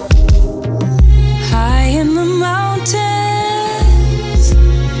 High in the mountains,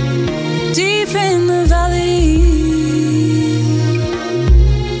 deep in the valley,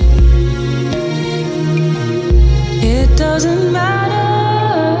 it doesn't matter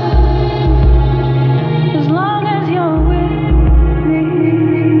as long as you're with me.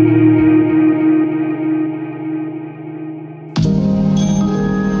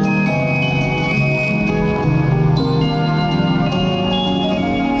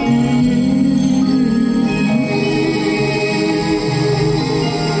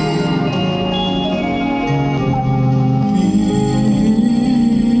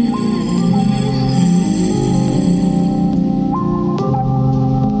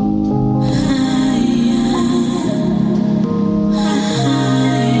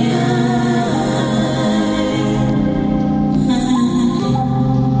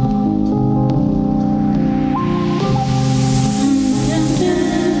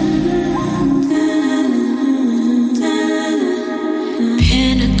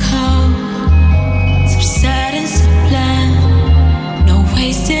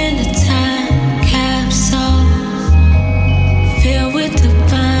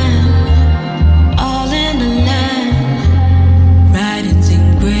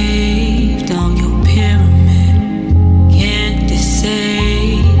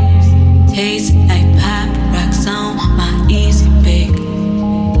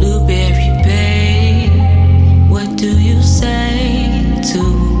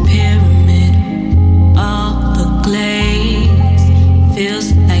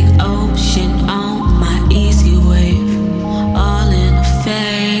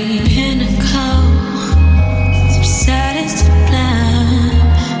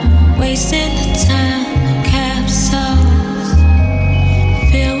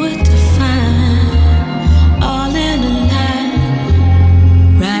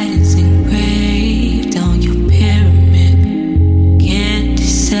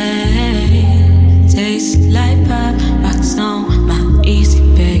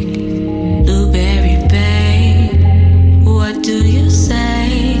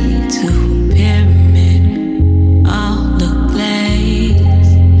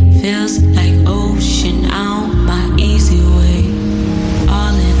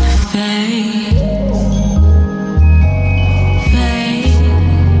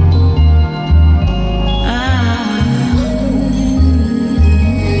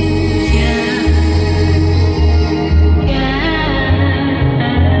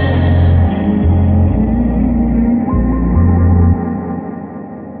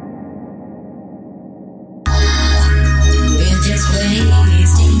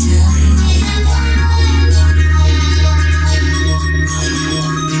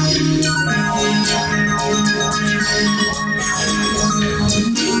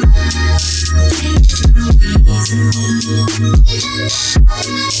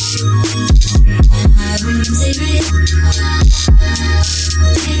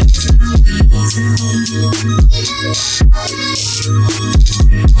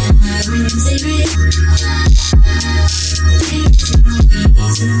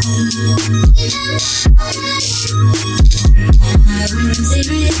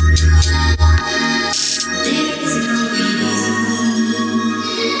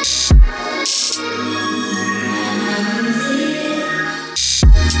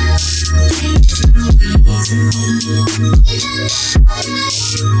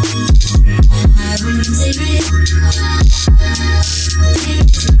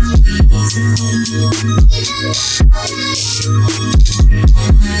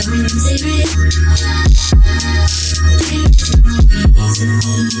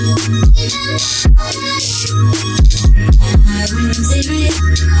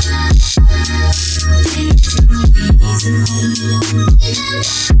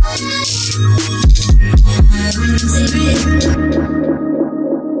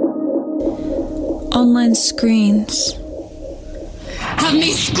 Online screens have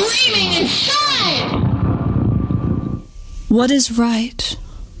me screaming inside. What is right?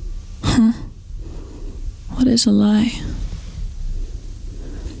 What is a lie?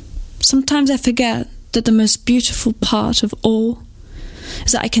 Sometimes I forget that the most beautiful part of all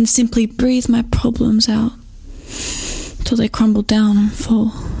is that I can simply breathe my problems out till they crumble down and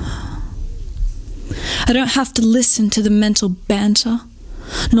fall. I don't have to listen to the mental banter,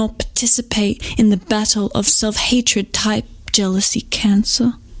 nor participate in the battle of self-hatred type jealousy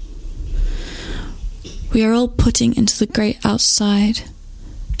cancer. We are all putting into the great outside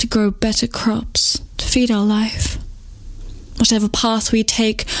to grow better crops, to feed our life. Whatever path we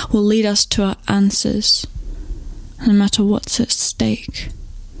take will lead us to our answers, no matter what's at stake.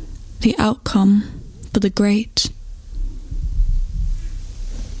 The outcome for the great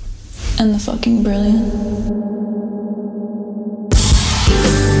and the fucking brilliant.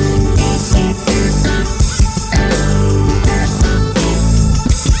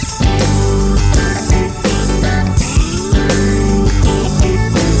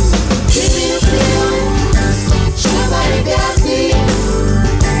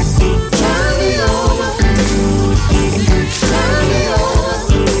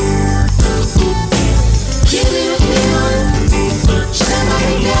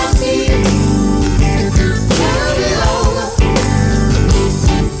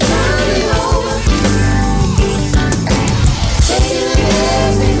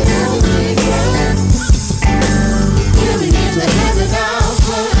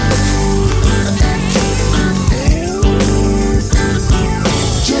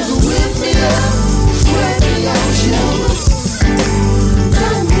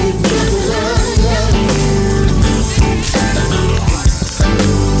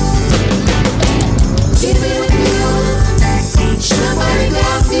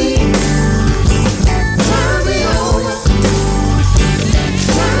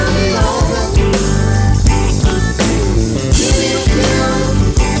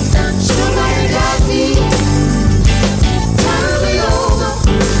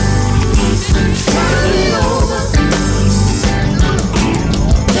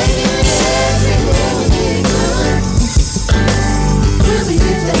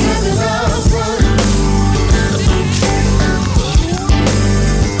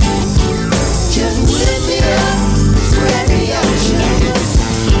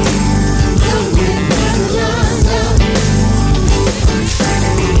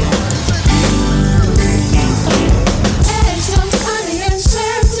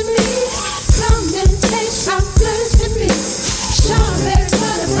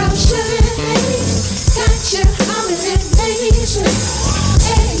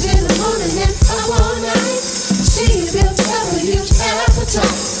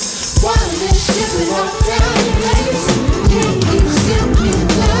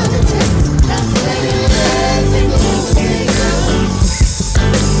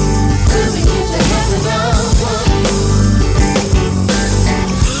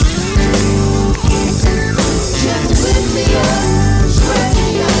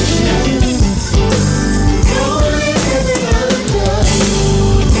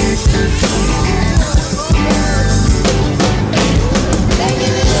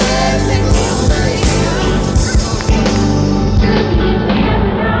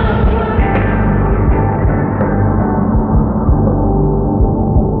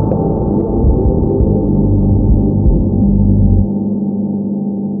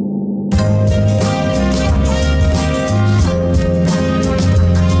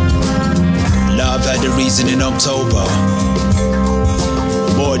 In October,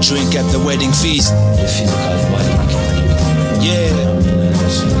 more drink at the wedding feast. Yeah.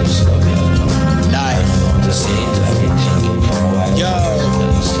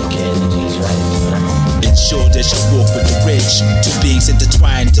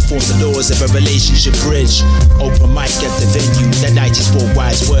 was of a relationship bridge. Open mic at the venue. That night he spoke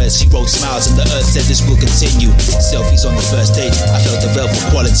wise words. He wrote smiles and the earth said this will continue. Selfies on the first date. I felt the velvet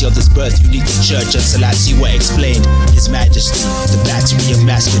quality of this birth unique to church until I see what explained His Majesty. The battery of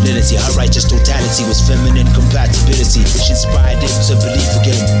masculinity. Her righteous totality was feminine compatibility. She inspired him to believe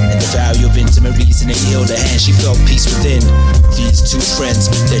again in the value of intimate reasoning. He held her hand. She felt peace within. These two friends,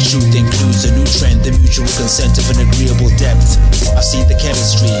 their truth includes a new trend, the mutual consent of an agreeable depth. I've seen the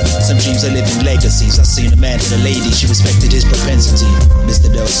chemistry, some dreams are living legacies. I've seen a man and a lady, she respected his propensity. Mr.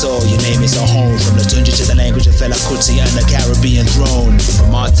 Del Sol, your name is a home. From the tundra to the language of Fela Kuti and the Caribbean throne.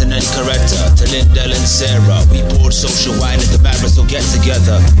 From Martin and Coretta to Lindell and Sarah, we poured social wine at the marriage will get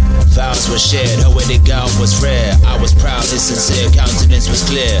together. Vows were shared, her wedding gown was rare. I was proud, his sincere countenance was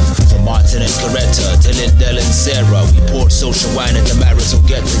clear. From Martin and Coretta to Lindell and Sarah, we poured social wine at the marriage will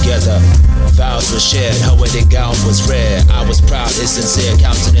get together. Vows were shared, her wedding gown was rare. I was proud, his sincere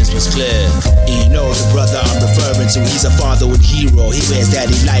countenance was clear. You know the brother I'm referring to, he's a fatherhood hero. He wears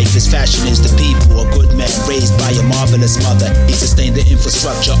daddy life, his fashion is the people. A good man raised by a marvelous mother. He sustained the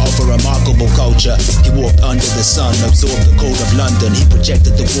infrastructure of a remarkable culture. He walked under the sun, absorbed the cold of London. He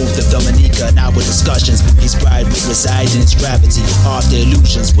projected the warmth of Dominica. Now with discussions, his pride would reside in its gravity. After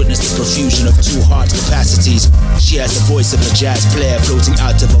illusions, witness the profusion of two heart capacities. She has the voice of a jazz player floating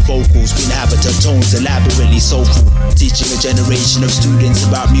out of her vocals. We inhabit her tones elaborately soulful. Teaching a generation of students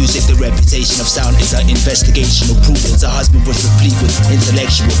about music. The reputation of sound is her investigational prudence. Her husband was replete with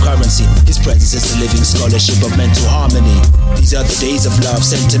intellectual currency. His presence is the living scholarship of mental harmony. These are the days of love,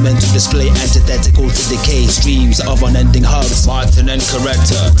 sentimental display, antithetical to decay. Streams of unending hugs. Martin and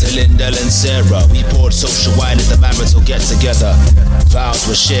Coretta to Lindell and Sarah, we poured social wine at the marital get together. Vows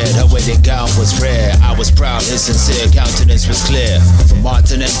were shared, her wedding gown was rare. I was proud, his sincere countenance was clear. From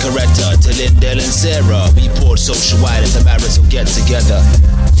Martin and Coretta to Lindell and Sarah, we poured social wine at the marital get together.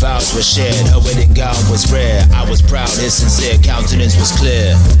 Vows were shared, her wedding gown was rare. I was proud, his sincere countenance was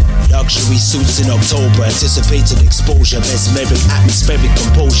clear. Luxury suits in October, anticipated exposure, mesmeric atmospheric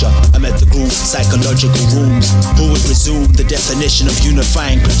composure. I'm at the group psychological rooms. Who would resume the definition of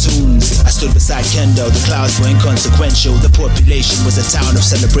unifying platoons? I stood beside Kendall, the clouds were inconsequential. The population was a town of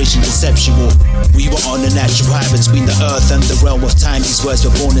celebration conceptual. We were on a natural high between the earth and the realm of time. These words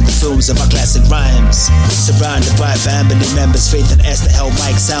were born in the films of our classic rhymes. Surrounded by family members, Faith and Esther held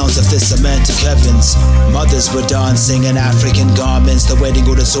mic sounds of the semantic heavens. Mothers were dancing in African garments. The wedding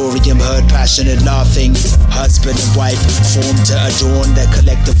auditorium heard passionate laughing. Husband and wife formed to adorn their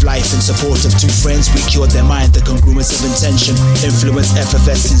collective life. In support of two friends, we cured their mind. The congruence of intention, influence,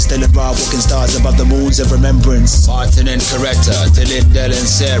 effervescence, still and raw walking stars above the moons of remembrance. Martin and Coretta to Lindell and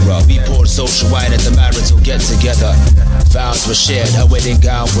Sarah, we poured social wine at the marital get together. Vows were shared, her wedding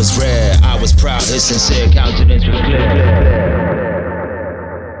gown was rare. I was proud, his sincere countenance was clear.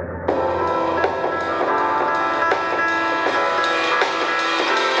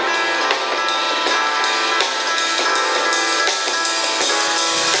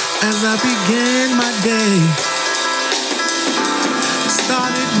 As I began my day,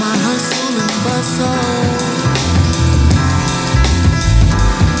 started my hustle and bustle.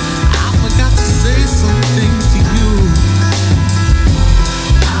 I forgot to say some things to you.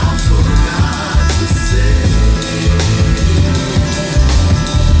 I forgot to say.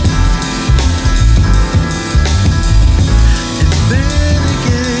 And then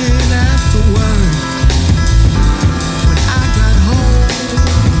again afterward, when I got home,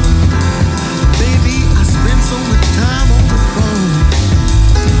 so much time on the phone.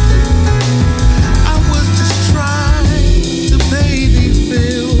 I was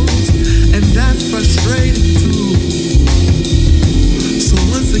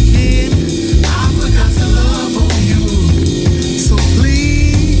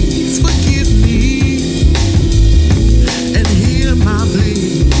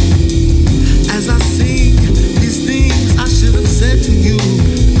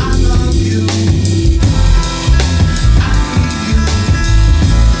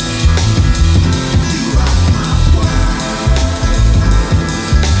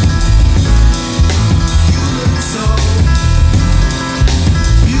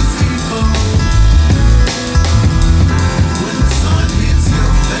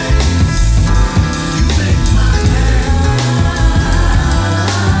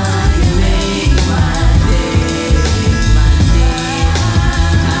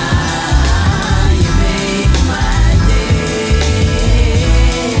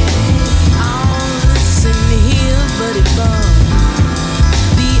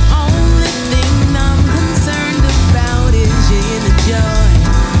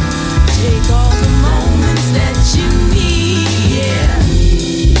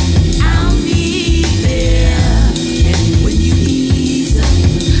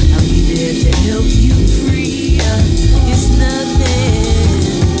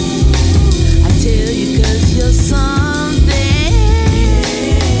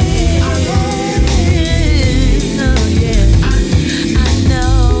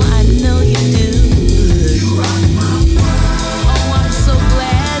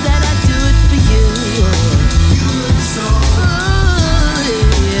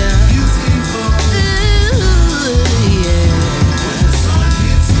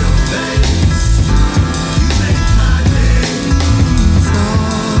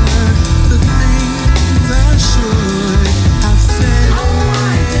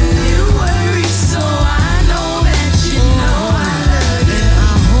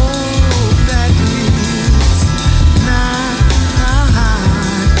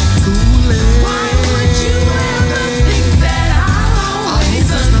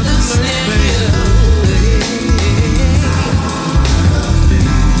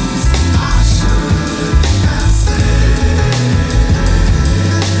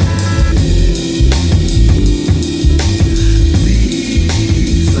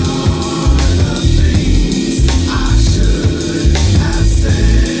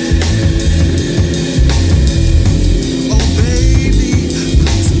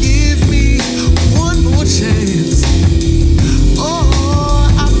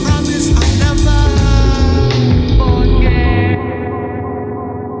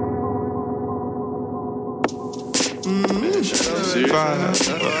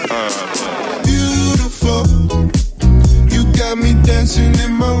Beautiful, you got me dancing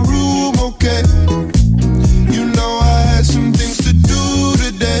in my room, okay? You know I had some things to do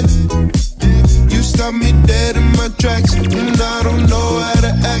today. You stopped me dead in my tracks, and I don't know how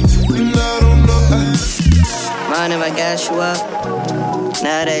to act, and I don't know how. Mind if I gas you up?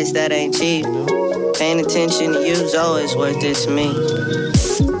 Nowadays that ain't cheap. Paying attention to you's always worth it to me.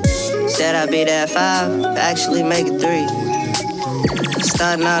 Said I'd be there at 5, actually make it 3.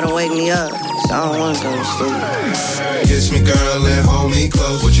 Starting out to wake me up, so I don't wanna go to sleep. Kiss me, girl, and hold me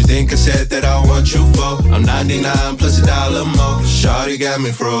close. What you think I said that I want you for? I'm 99 plus $1 more. Shawty got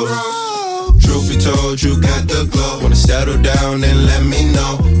me froze. Truth be told, you got the glow. Wanna settle down and let me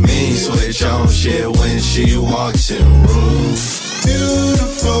know. Me switch on shit when she walks in the room.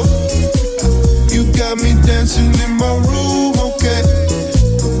 Beautiful, you got me dancing in my room, okay?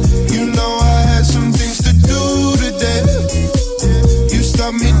 You know I had some things to do today. You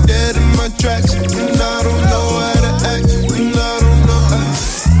stopped me dead in my tracks, and I don't know how to act, and I don't know how.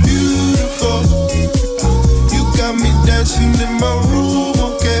 Beautiful, you got me dancing in my room,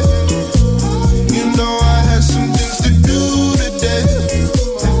 okay? You know I had some things to do today.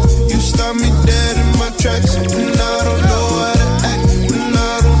 You stopped me dead in my tracks, and I don't know how to act, and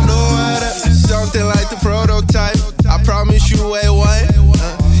I don't know how to. Something like the prototype, I promise you A1.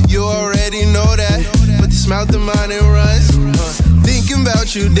 You already know that, but this mouth of mine it runs. Thinking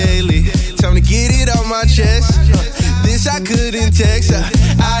about you daily, time to get it off my chest. This I couldn't text.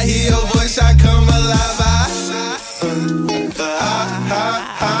 I hear your voice, I come alive.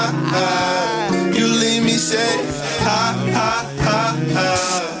 You leave me say,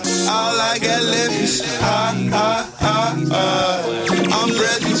 all I got left is I'm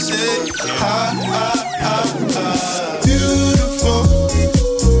ready to say, beautiful,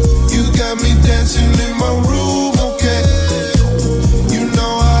 you got me dancing in my room, okay? You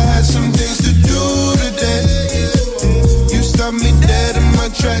know I had some things to do today. You stopped me dead in my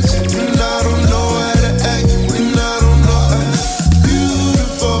tracks, and I don't know how to act, and I don't know how.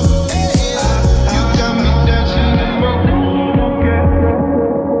 Beautiful, you got me dancing in my room, okay?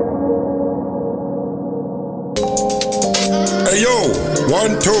 Hey yo,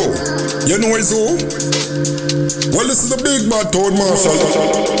 1, 2, you know it's who? Well, this is the big bad toad marshal.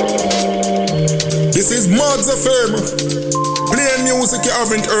 This is Mods FM, playing music you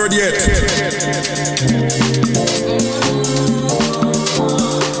haven't heard yet.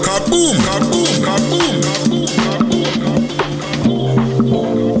 Kaboom, kaboom, kaboom.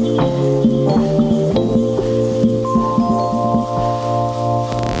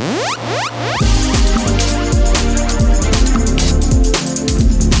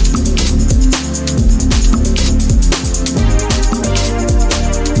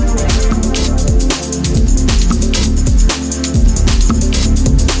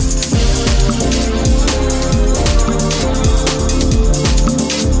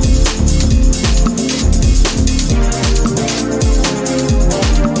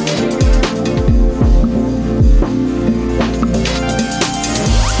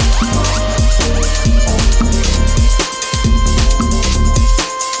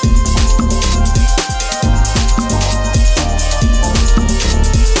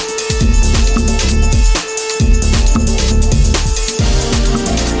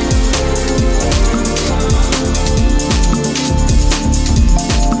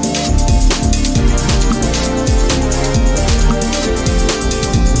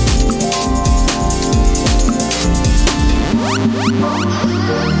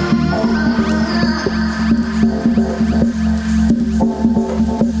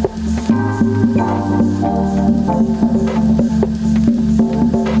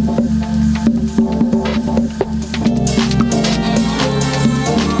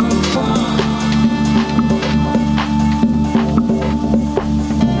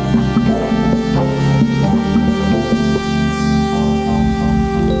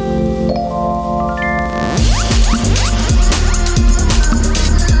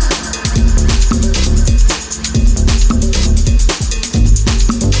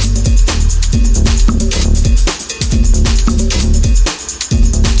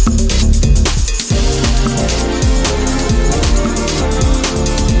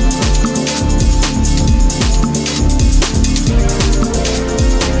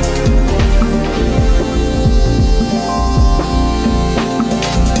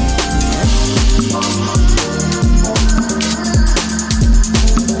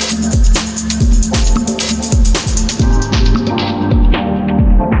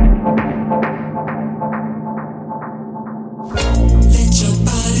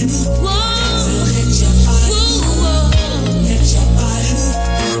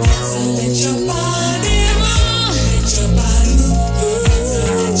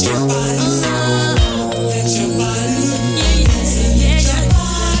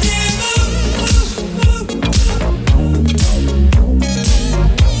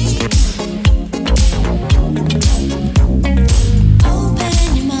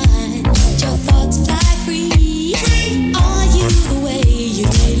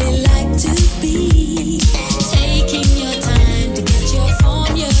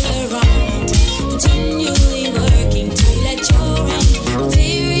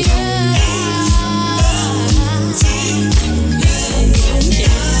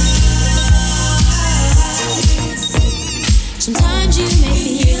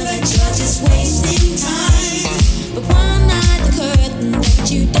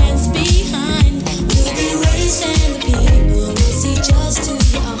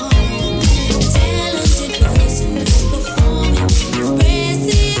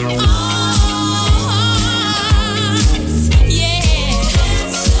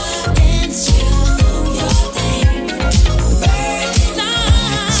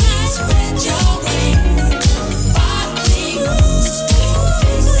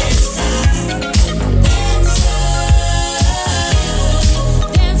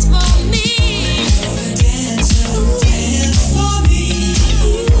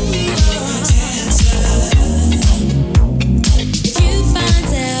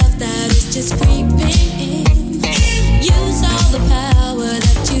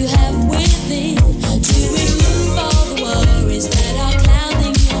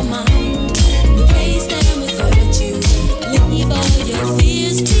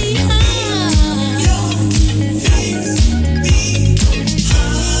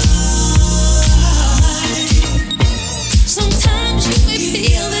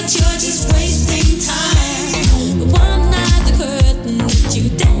 you're just waiting.